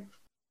I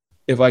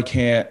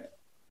can't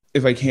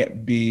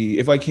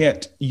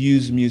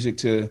use music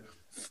to,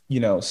 you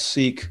know,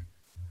 seek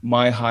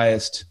my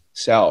highest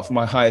self,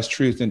 my highest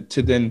truth, and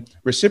to then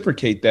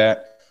reciprocate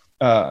that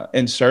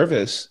in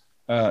service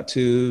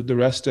to the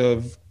rest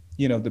of,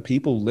 you know, the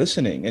people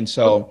listening. And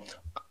so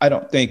I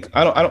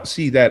don't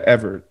see that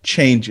ever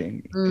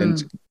changing.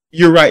 And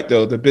you're right,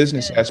 though, the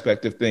business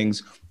aspect of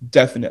things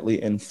definitely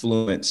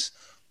influence,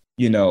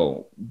 you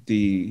know,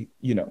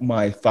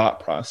 my thought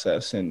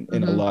process in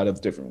a lot of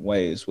different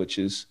ways, which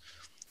is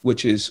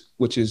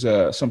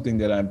something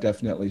that I'm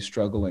definitely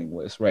struggling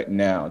with right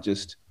now.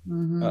 Just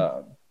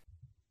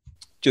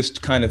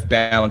kind of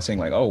balancing,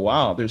 like, oh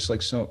wow, there's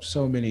like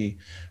so many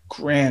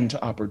grand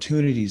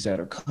opportunities that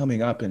are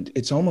coming up, and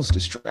it's almost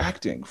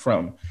distracting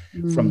from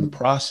the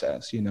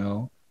process, you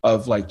know,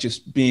 of like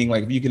just being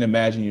like, if you can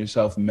imagine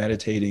yourself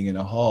meditating in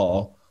a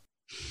hall,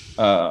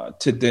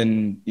 to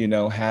then, you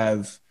know,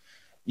 have,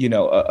 you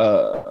know,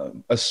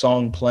 a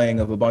song playing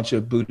of a bunch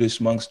of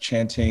Buddhist monks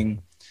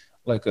chanting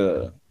like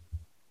a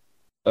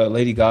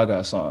Lady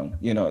Gaga song,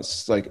 you know,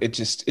 it's like,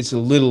 it's a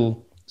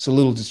little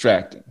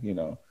distracting, you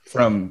know,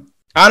 from,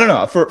 I don't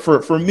know,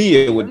 for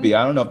me, it would be,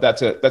 I don't know if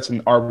that's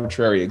an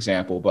arbitrary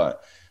example,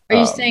 but. Are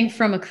you saying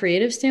from a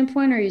creative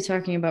standpoint, or are you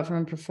talking about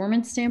from a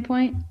performance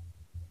standpoint?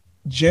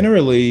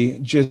 Generally,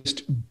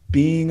 just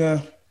being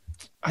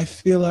I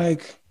feel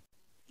like,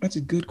 that's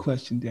a good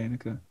question,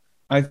 Danica.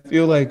 I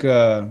feel like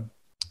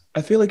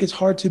it's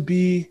hard to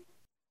be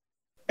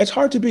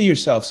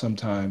yourself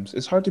sometimes.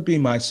 It's hard to be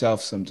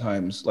myself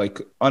sometimes,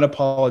 like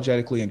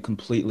unapologetically and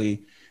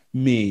completely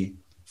me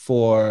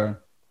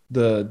for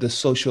the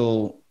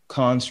social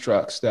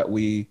constructs that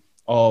we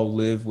all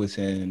live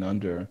within and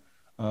under.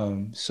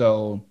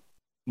 So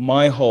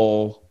my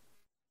whole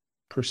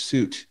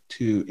pursuit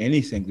to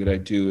anything that I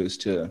do is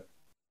to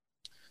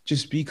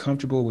just be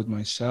comfortable with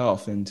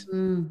myself and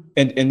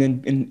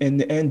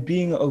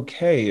being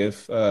okay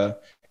if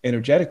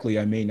energetically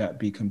I may not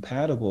be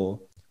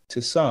compatible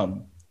to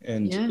some,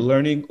 and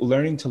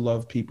learning to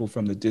love people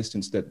from the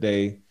distance that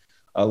they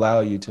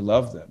allow you to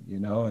love them, you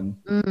know. And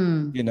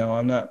you know,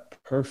 I'm not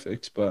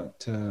perfect,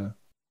 but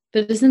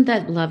isn't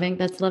that loving?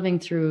 That's loving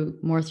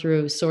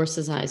through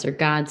source's eyes or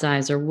God's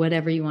eyes or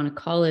whatever you want to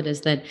call it,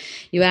 is that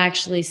you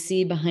actually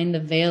see behind the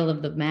veil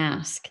of the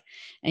mask,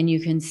 and you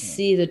can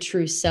see the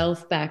true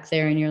self back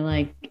there, and you're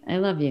like, I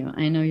love you.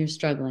 I know you're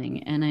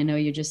struggling, and I know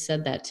you just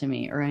said that to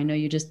me, or I know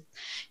you just,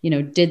 you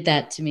know, did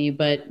that to me,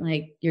 but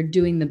like, you're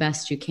doing the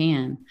best you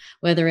can,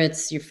 whether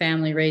it's your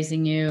family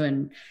raising you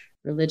and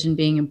religion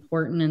being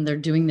important and they're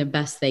doing the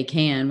best they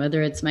can,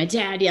 whether it's my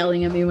dad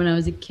yelling at me when I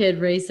was a kid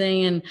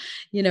racing and,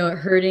 you know,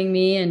 hurting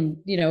me, and,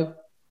 you know,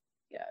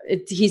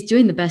 he's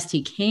doing the best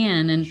he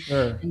can.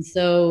 And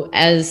so,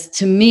 as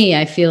to me,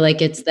 I feel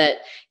like it's that,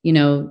 you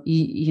know,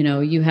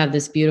 you have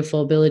this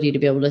beautiful ability to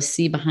be able to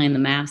see behind the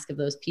mask of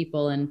those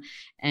people.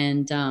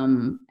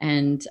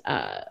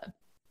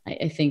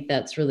 I think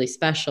that's really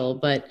special.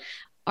 But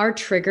our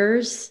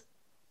triggers,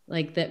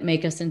 like, that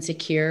make us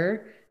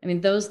insecure, I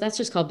mean, that's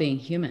just called being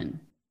human.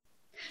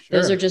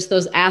 Those are just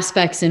those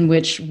aspects in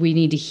which we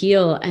need to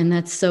heal. And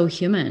that's so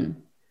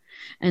human.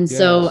 And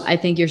so I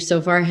think you're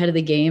so far ahead of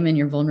the game in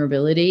your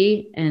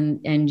vulnerability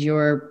and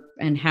your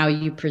and how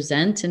you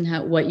present and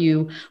what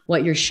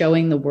you're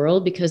showing the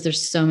world, because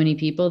there's so many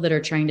people that are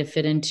trying to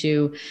fit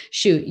into,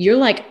 shoot, you're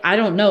like, I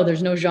don't know,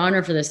 there's no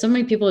genre for this. So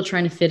many people are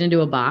trying to fit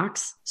into a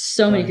box.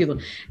 So many people,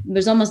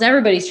 there's almost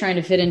everybody's trying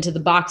to fit into the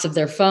box of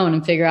their phone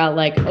and figure out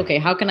like, okay,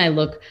 how can I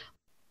look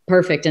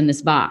perfect in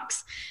this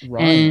box?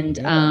 Right.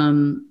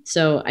 And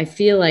so I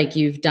feel like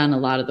you've done a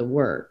lot of the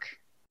work.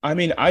 I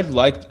mean,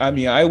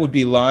 I would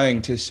be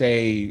lying to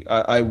say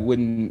I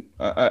wouldn't,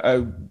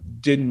 I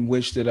didn't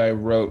wish that I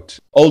wrote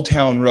Old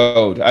Town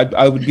Road.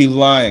 I would be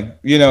lying,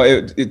 you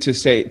know, to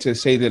say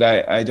that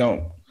I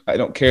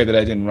don't care that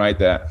I didn't write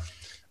that.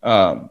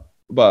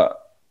 But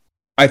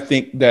I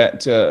think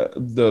that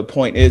the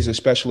point is,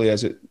 especially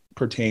as it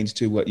pertains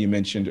to what you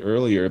mentioned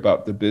earlier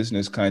about the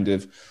business kind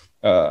of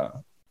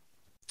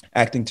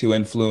acting to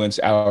influence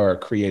our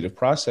creative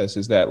process,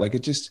 is that like it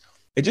just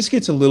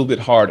gets a little bit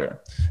harder,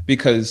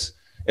 because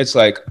it's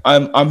like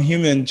I'm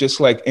human just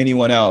like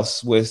anyone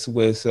else with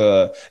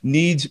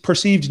needs,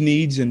 perceived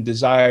needs and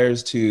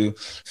desires to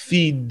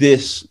feed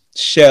this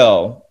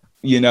shell,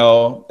 you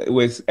know,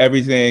 with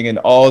everything and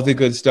all the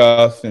good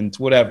stuff and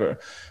whatever.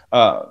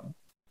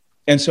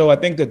 And so I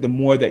think that the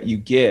more that you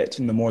get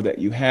and the more that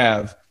you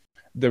have,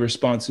 the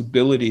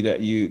responsibility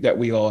that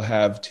we all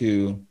have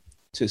to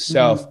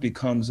self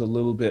becomes a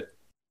little bit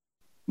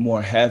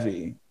more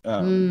heavy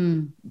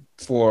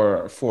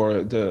for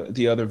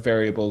the other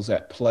variables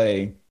at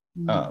play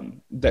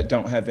that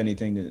don't have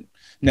anything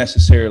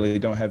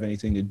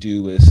to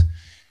do with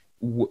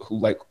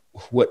like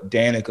what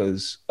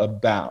Danica's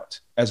about,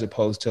 as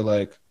opposed to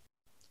like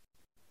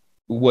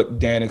what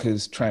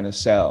Danica's trying to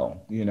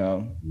sell, you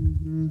know.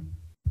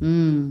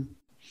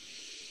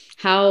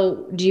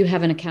 How do you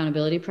have an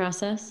accountability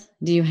process?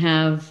 Do you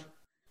have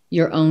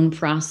your own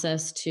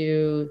process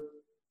to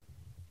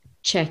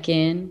check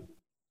in,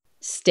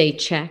 stay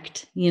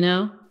checked, you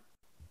know?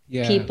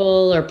 Yeah.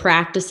 People or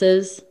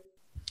practices?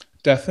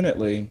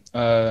 Definitely.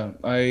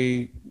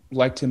 I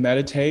like to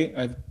meditate.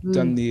 I've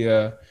done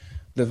the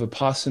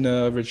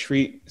Vipassana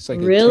retreat. It's like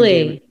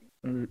really?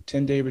 a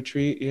 10-day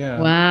retreat. Yeah.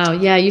 Wow.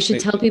 Yeah. You should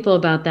tell people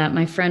about that.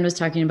 My friend was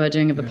talking about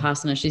doing a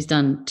Vipassana. She's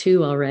done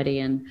 2 already.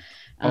 And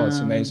it's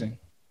amazing.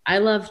 I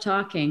love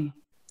talking.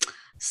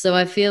 So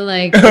I feel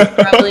like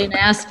it's probably an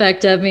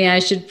aspect of me. I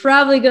should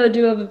probably go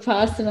do a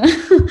Vipassana,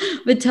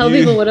 but tell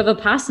people what a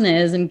Vipassana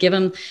is and give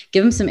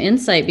them some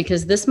insight,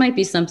 because this might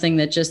be something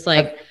that just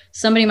like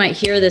somebody might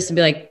hear this and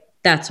be like,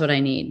 that's what I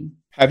need.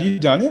 Have you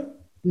done it?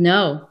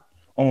 No.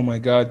 Oh my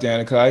God,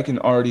 Danica, I can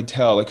already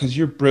tell, like, because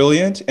you're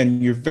brilliant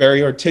and you're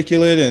very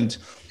articulate and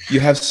you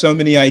have so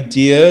many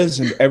ideas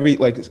and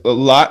a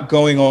lot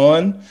going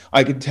on.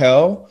 I could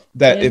tell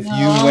that if you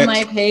all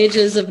my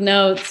pages of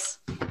notes.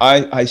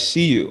 I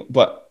see you,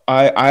 but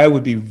I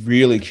would be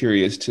really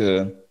curious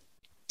to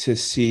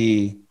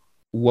see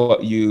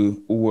what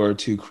you were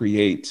to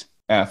create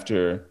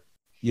after,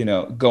 you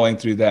know, going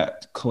through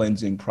that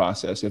cleansing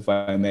process, if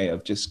I may,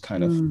 of just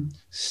kind of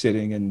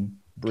sitting and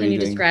breathing.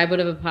 Can you describe what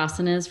a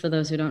Vipassana is for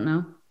those who don't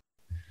know?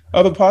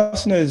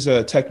 Vipassana is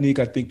a technique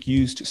I think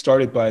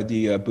started by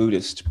the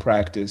Buddhist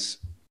practice.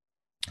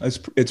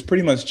 It's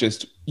pretty much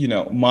just, you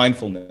know,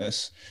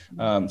 mindfulness.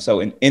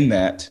 So in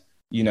that,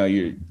 you know,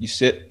 you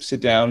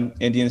sit down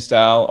Indian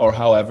style or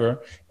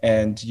however,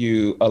 and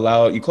you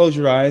close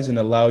your eyes and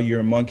allow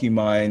your monkey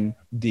mind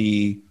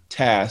the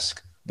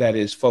task that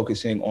is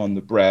focusing on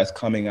the breath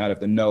coming out of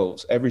the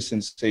nose, every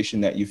sensation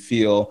that you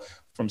feel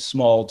from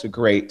small to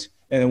great.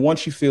 And then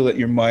once you feel that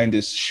your mind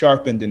is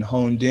sharpened and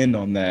honed in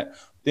on that,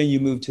 then you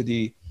move to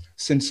the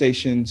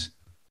sensations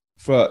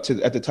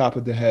at the top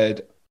of the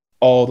head,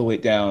 all the way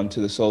down to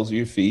the soles of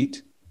your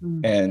feet.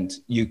 And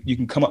you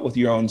can come up with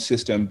your own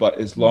system, but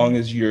as long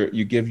as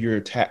you give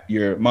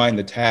your mind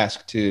the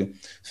task to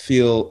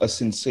feel a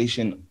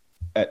sensation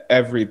at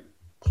every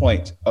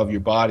point of your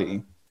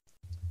body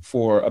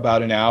for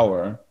about an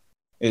hour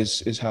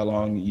is how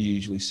long you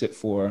usually sit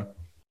for.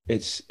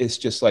 It's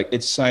just like,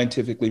 it's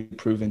scientifically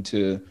proven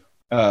to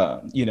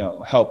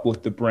help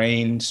with the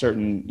brain,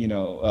 certain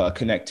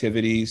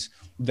connectivities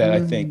that I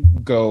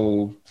think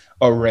go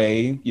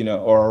awry in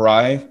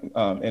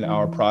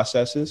our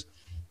processes.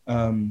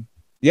 I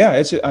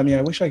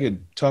wish I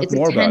could talk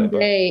more about it.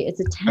 It's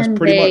a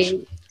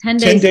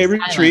 10-day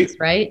retreat,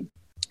 right?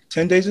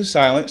 10 days of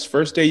silence.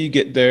 First day you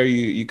get there,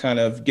 you kind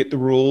of get the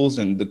rules,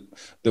 and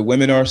the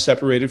women are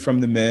separated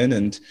from the men,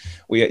 and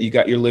you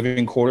got your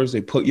living quarters.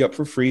 They put you up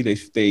for free. They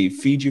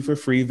feed you for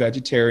free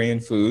vegetarian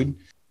food.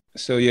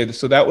 So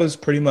that was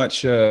pretty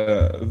much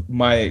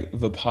my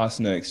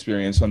Vipassana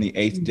experience. On the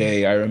 8th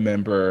day, I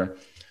remember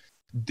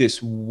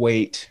this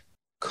weight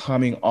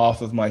coming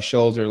off of my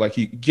shoulder. Like,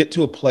 you get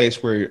to a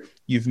place where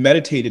you've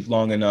meditated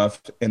long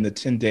enough in the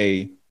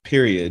 10-day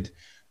period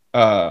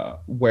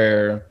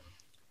where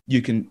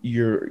you can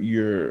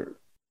your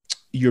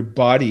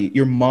body,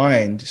 your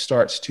mind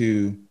starts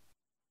to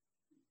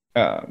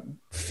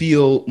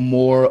feel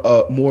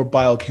more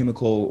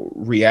biochemical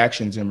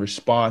reactions and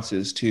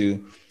responses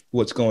to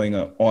what's going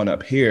on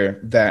up here,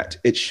 that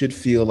it should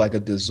feel like a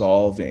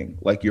dissolving,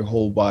 like your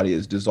whole body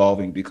is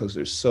dissolving, because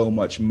there's so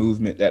much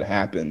movement that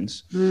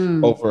happens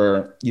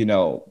over,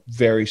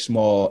 very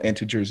small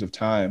integers of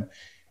time.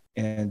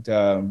 And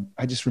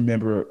I just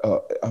remember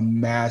a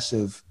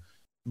massive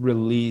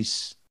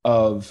release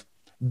of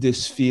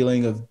this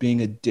feeling of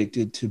being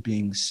addicted to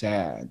being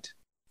sad.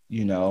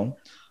 Wow.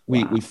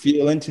 We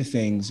feel into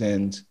things,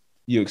 and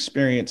you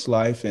experience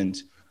life, and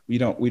we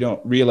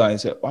don't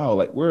realize that, wow,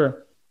 like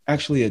we're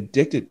actually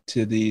addicted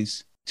to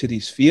these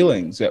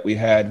feelings that we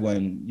had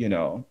when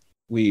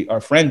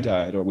our friend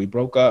died, or we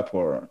broke up,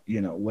 or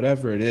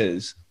whatever it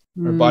is.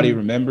 Our body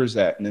remembers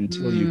that, and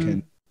until you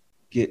can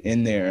get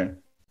in there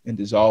and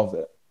dissolve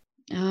it.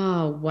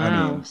 Oh,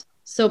 wow.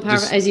 So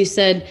powerful. As you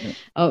said,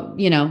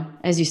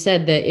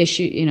 the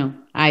issue,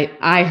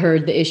 I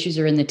heard the issues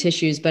are in the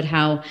tissues, but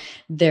how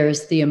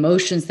there's the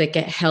emotions that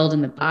get held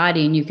in the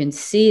body, and you can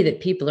see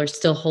that people are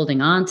still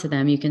holding on to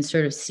them. You can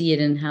sort of see it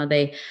in how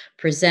they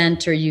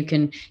present, or you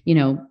can,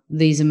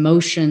 these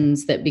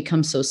emotions that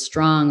become so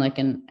strong, like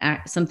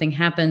something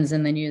happens,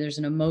 and then there's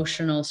an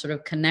emotional sort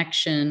of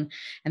connection,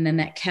 and then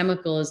that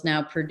chemical is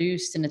now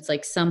produced, and it's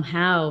like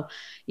somehow,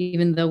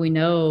 even though we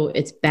know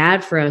it's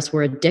bad for us,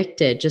 we're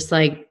addicted, just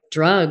like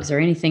drugs or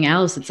anything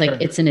else. It's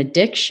like, it's an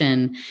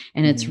addiction,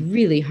 and it's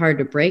really hard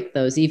to break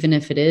those, even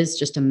if it is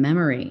just a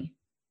memory.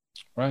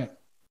 Right.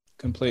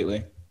 Completely.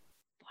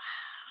 Wow.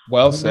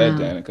 Well said,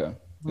 Danica.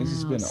 This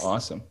has been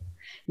awesome.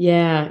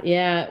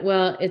 Yeah.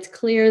 Well, it's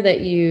clear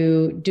that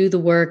you do the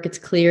work. It's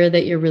clear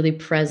that you're really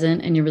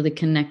present and you're really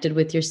connected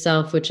with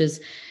yourself, which is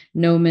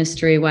no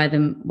mystery why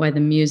the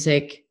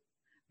music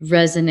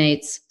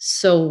resonates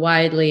so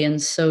widely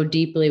and so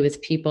deeply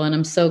with people. And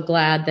I'm so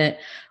glad that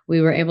we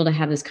were able to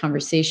have this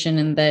conversation,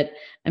 and that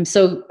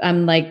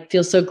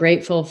feel so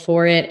grateful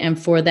for it, and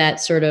for that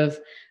sort of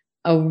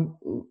a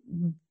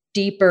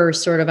deeper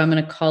sort of, I'm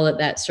going to call it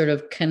that sort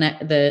of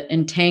the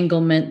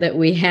entanglement that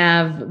we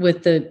have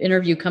with the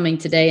interview coming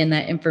today, and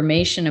that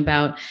information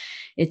about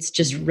it's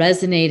just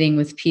resonating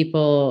with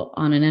people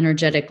on an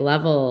energetic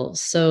level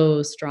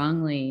so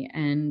strongly.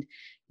 And,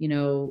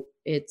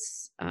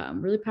 it's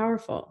really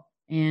powerful.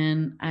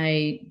 And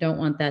I don't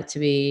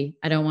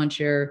want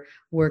your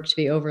work to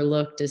be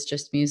overlooked as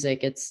just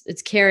music.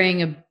 It's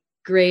carrying a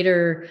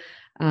greater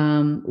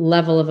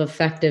level of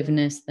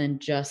effectiveness than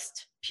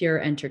just pure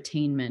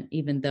entertainment,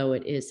 even though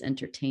it is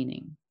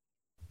entertaining.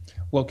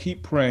 Well,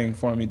 keep praying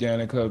for me,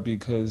 Danica,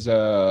 because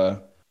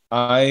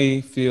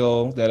I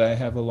feel that I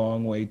have a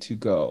long way to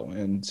go.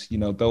 And,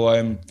 though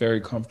I'm very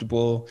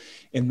comfortable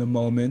in the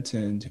moment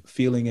and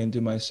feeling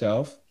into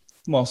myself,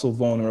 I'm also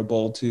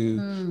vulnerable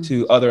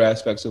to other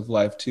aspects of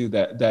life too,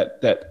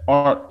 that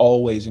aren't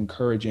always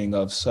encouraging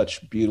of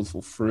such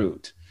beautiful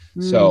fruit.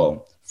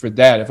 So for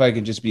that, if I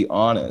could just be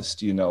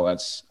honest,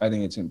 I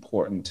think it's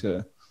important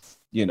to,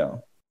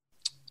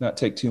 not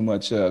take too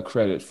much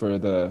credit for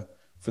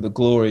the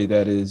glory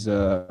that is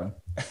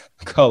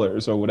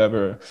colors, or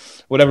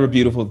whatever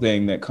beautiful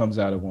thing that comes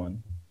out of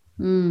one.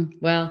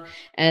 Well,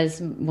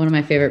 as one of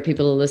my favorite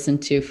people to listen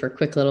to for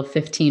quick little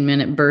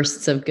 15-minute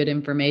bursts of good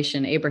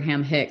information,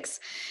 Abraham Hicks,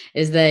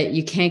 is that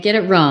you can't get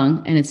it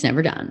wrong, and it's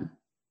never done.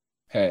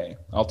 Hey,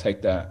 I'll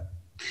take that.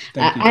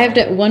 Thank you. I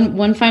have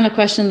one final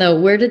question though.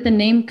 Where did the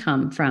name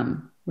come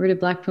from? Where did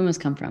Black Pumas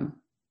come from?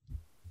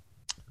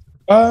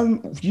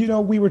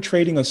 We were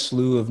trading a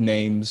slew of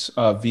names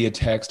via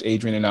text,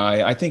 Adrian and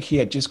I. I think he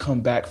had just come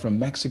back from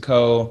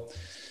Mexico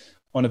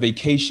on a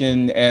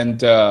vacation,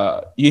 and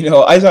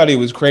I thought it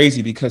was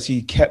crazy because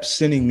he kept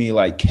sending me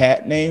like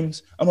cat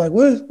names. I'm like,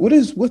 what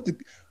is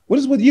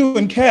with you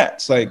and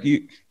cats? Like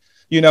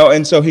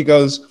and so he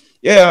goes,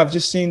 yeah, I've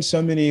just seen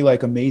so many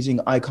like amazing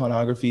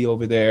iconography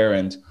over there,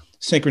 and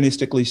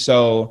synchronistically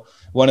so,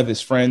 one of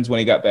his friends, when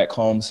he got back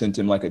home, sent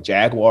him like a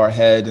jaguar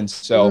head. And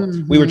so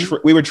we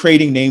were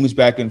trading names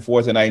back and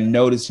forth, and I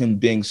noticed him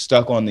being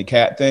stuck on the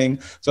cat thing.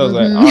 So I was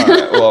like, all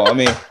right, well, I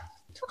mean,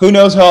 who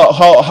knows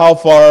how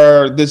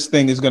far this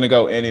thing is going to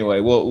go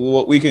anyway.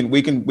 Well, we can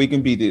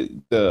be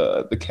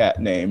the cat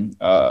name.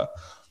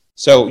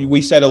 So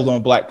we settled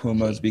on Black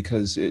Pumas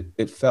because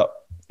it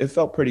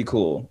felt pretty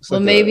cool. Well,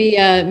 maybe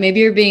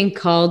you're being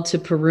called to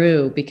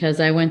Peru,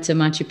 because I went to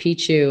Machu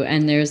Picchu,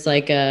 and there's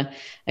like a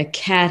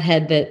cat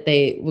head that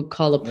they would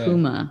call a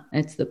puma. Yeah.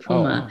 It's the puma.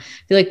 Oh, wow. I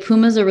feel like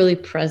pumas are really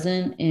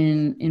present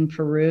in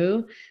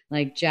Peru.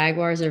 Like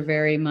jaguars are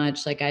very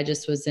much like, I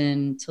just was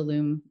in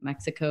Tulum,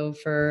 Mexico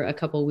for a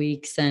couple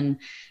weeks, and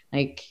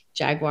like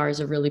jaguars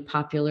are really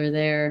popular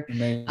there.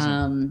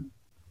 Amazing.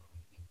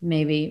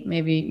 Maybe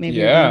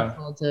you're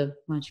called to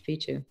Machu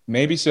Picchu.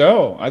 Maybe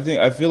so.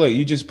 I feel like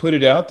you just put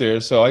it out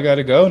there, so I got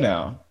to go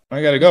now.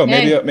 I got to go.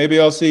 Okay. Maybe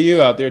I'll see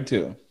you out there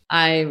too.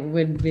 I'd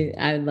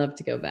love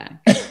to go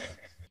back.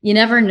 You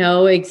never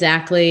know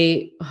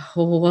exactly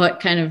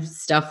what kind of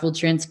stuff will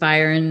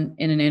transpire in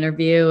an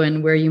interview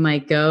and where you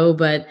might go,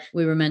 but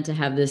we were meant to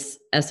have this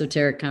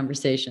esoteric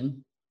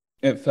conversation.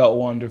 It felt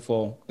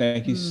wonderful.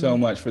 Thank you so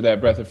much for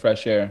that breath of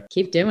fresh air.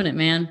 Keep doing it,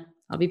 man.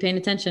 I'll be paying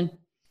attention.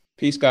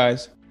 Peace,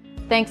 guys.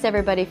 Thanks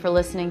everybody for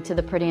listening to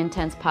the Pretty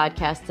Intense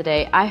podcast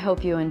today. I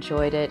hope you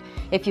enjoyed it.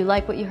 If you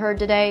like what you heard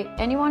today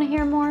and you want to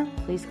hear more,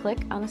 please click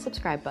on the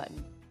subscribe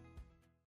button.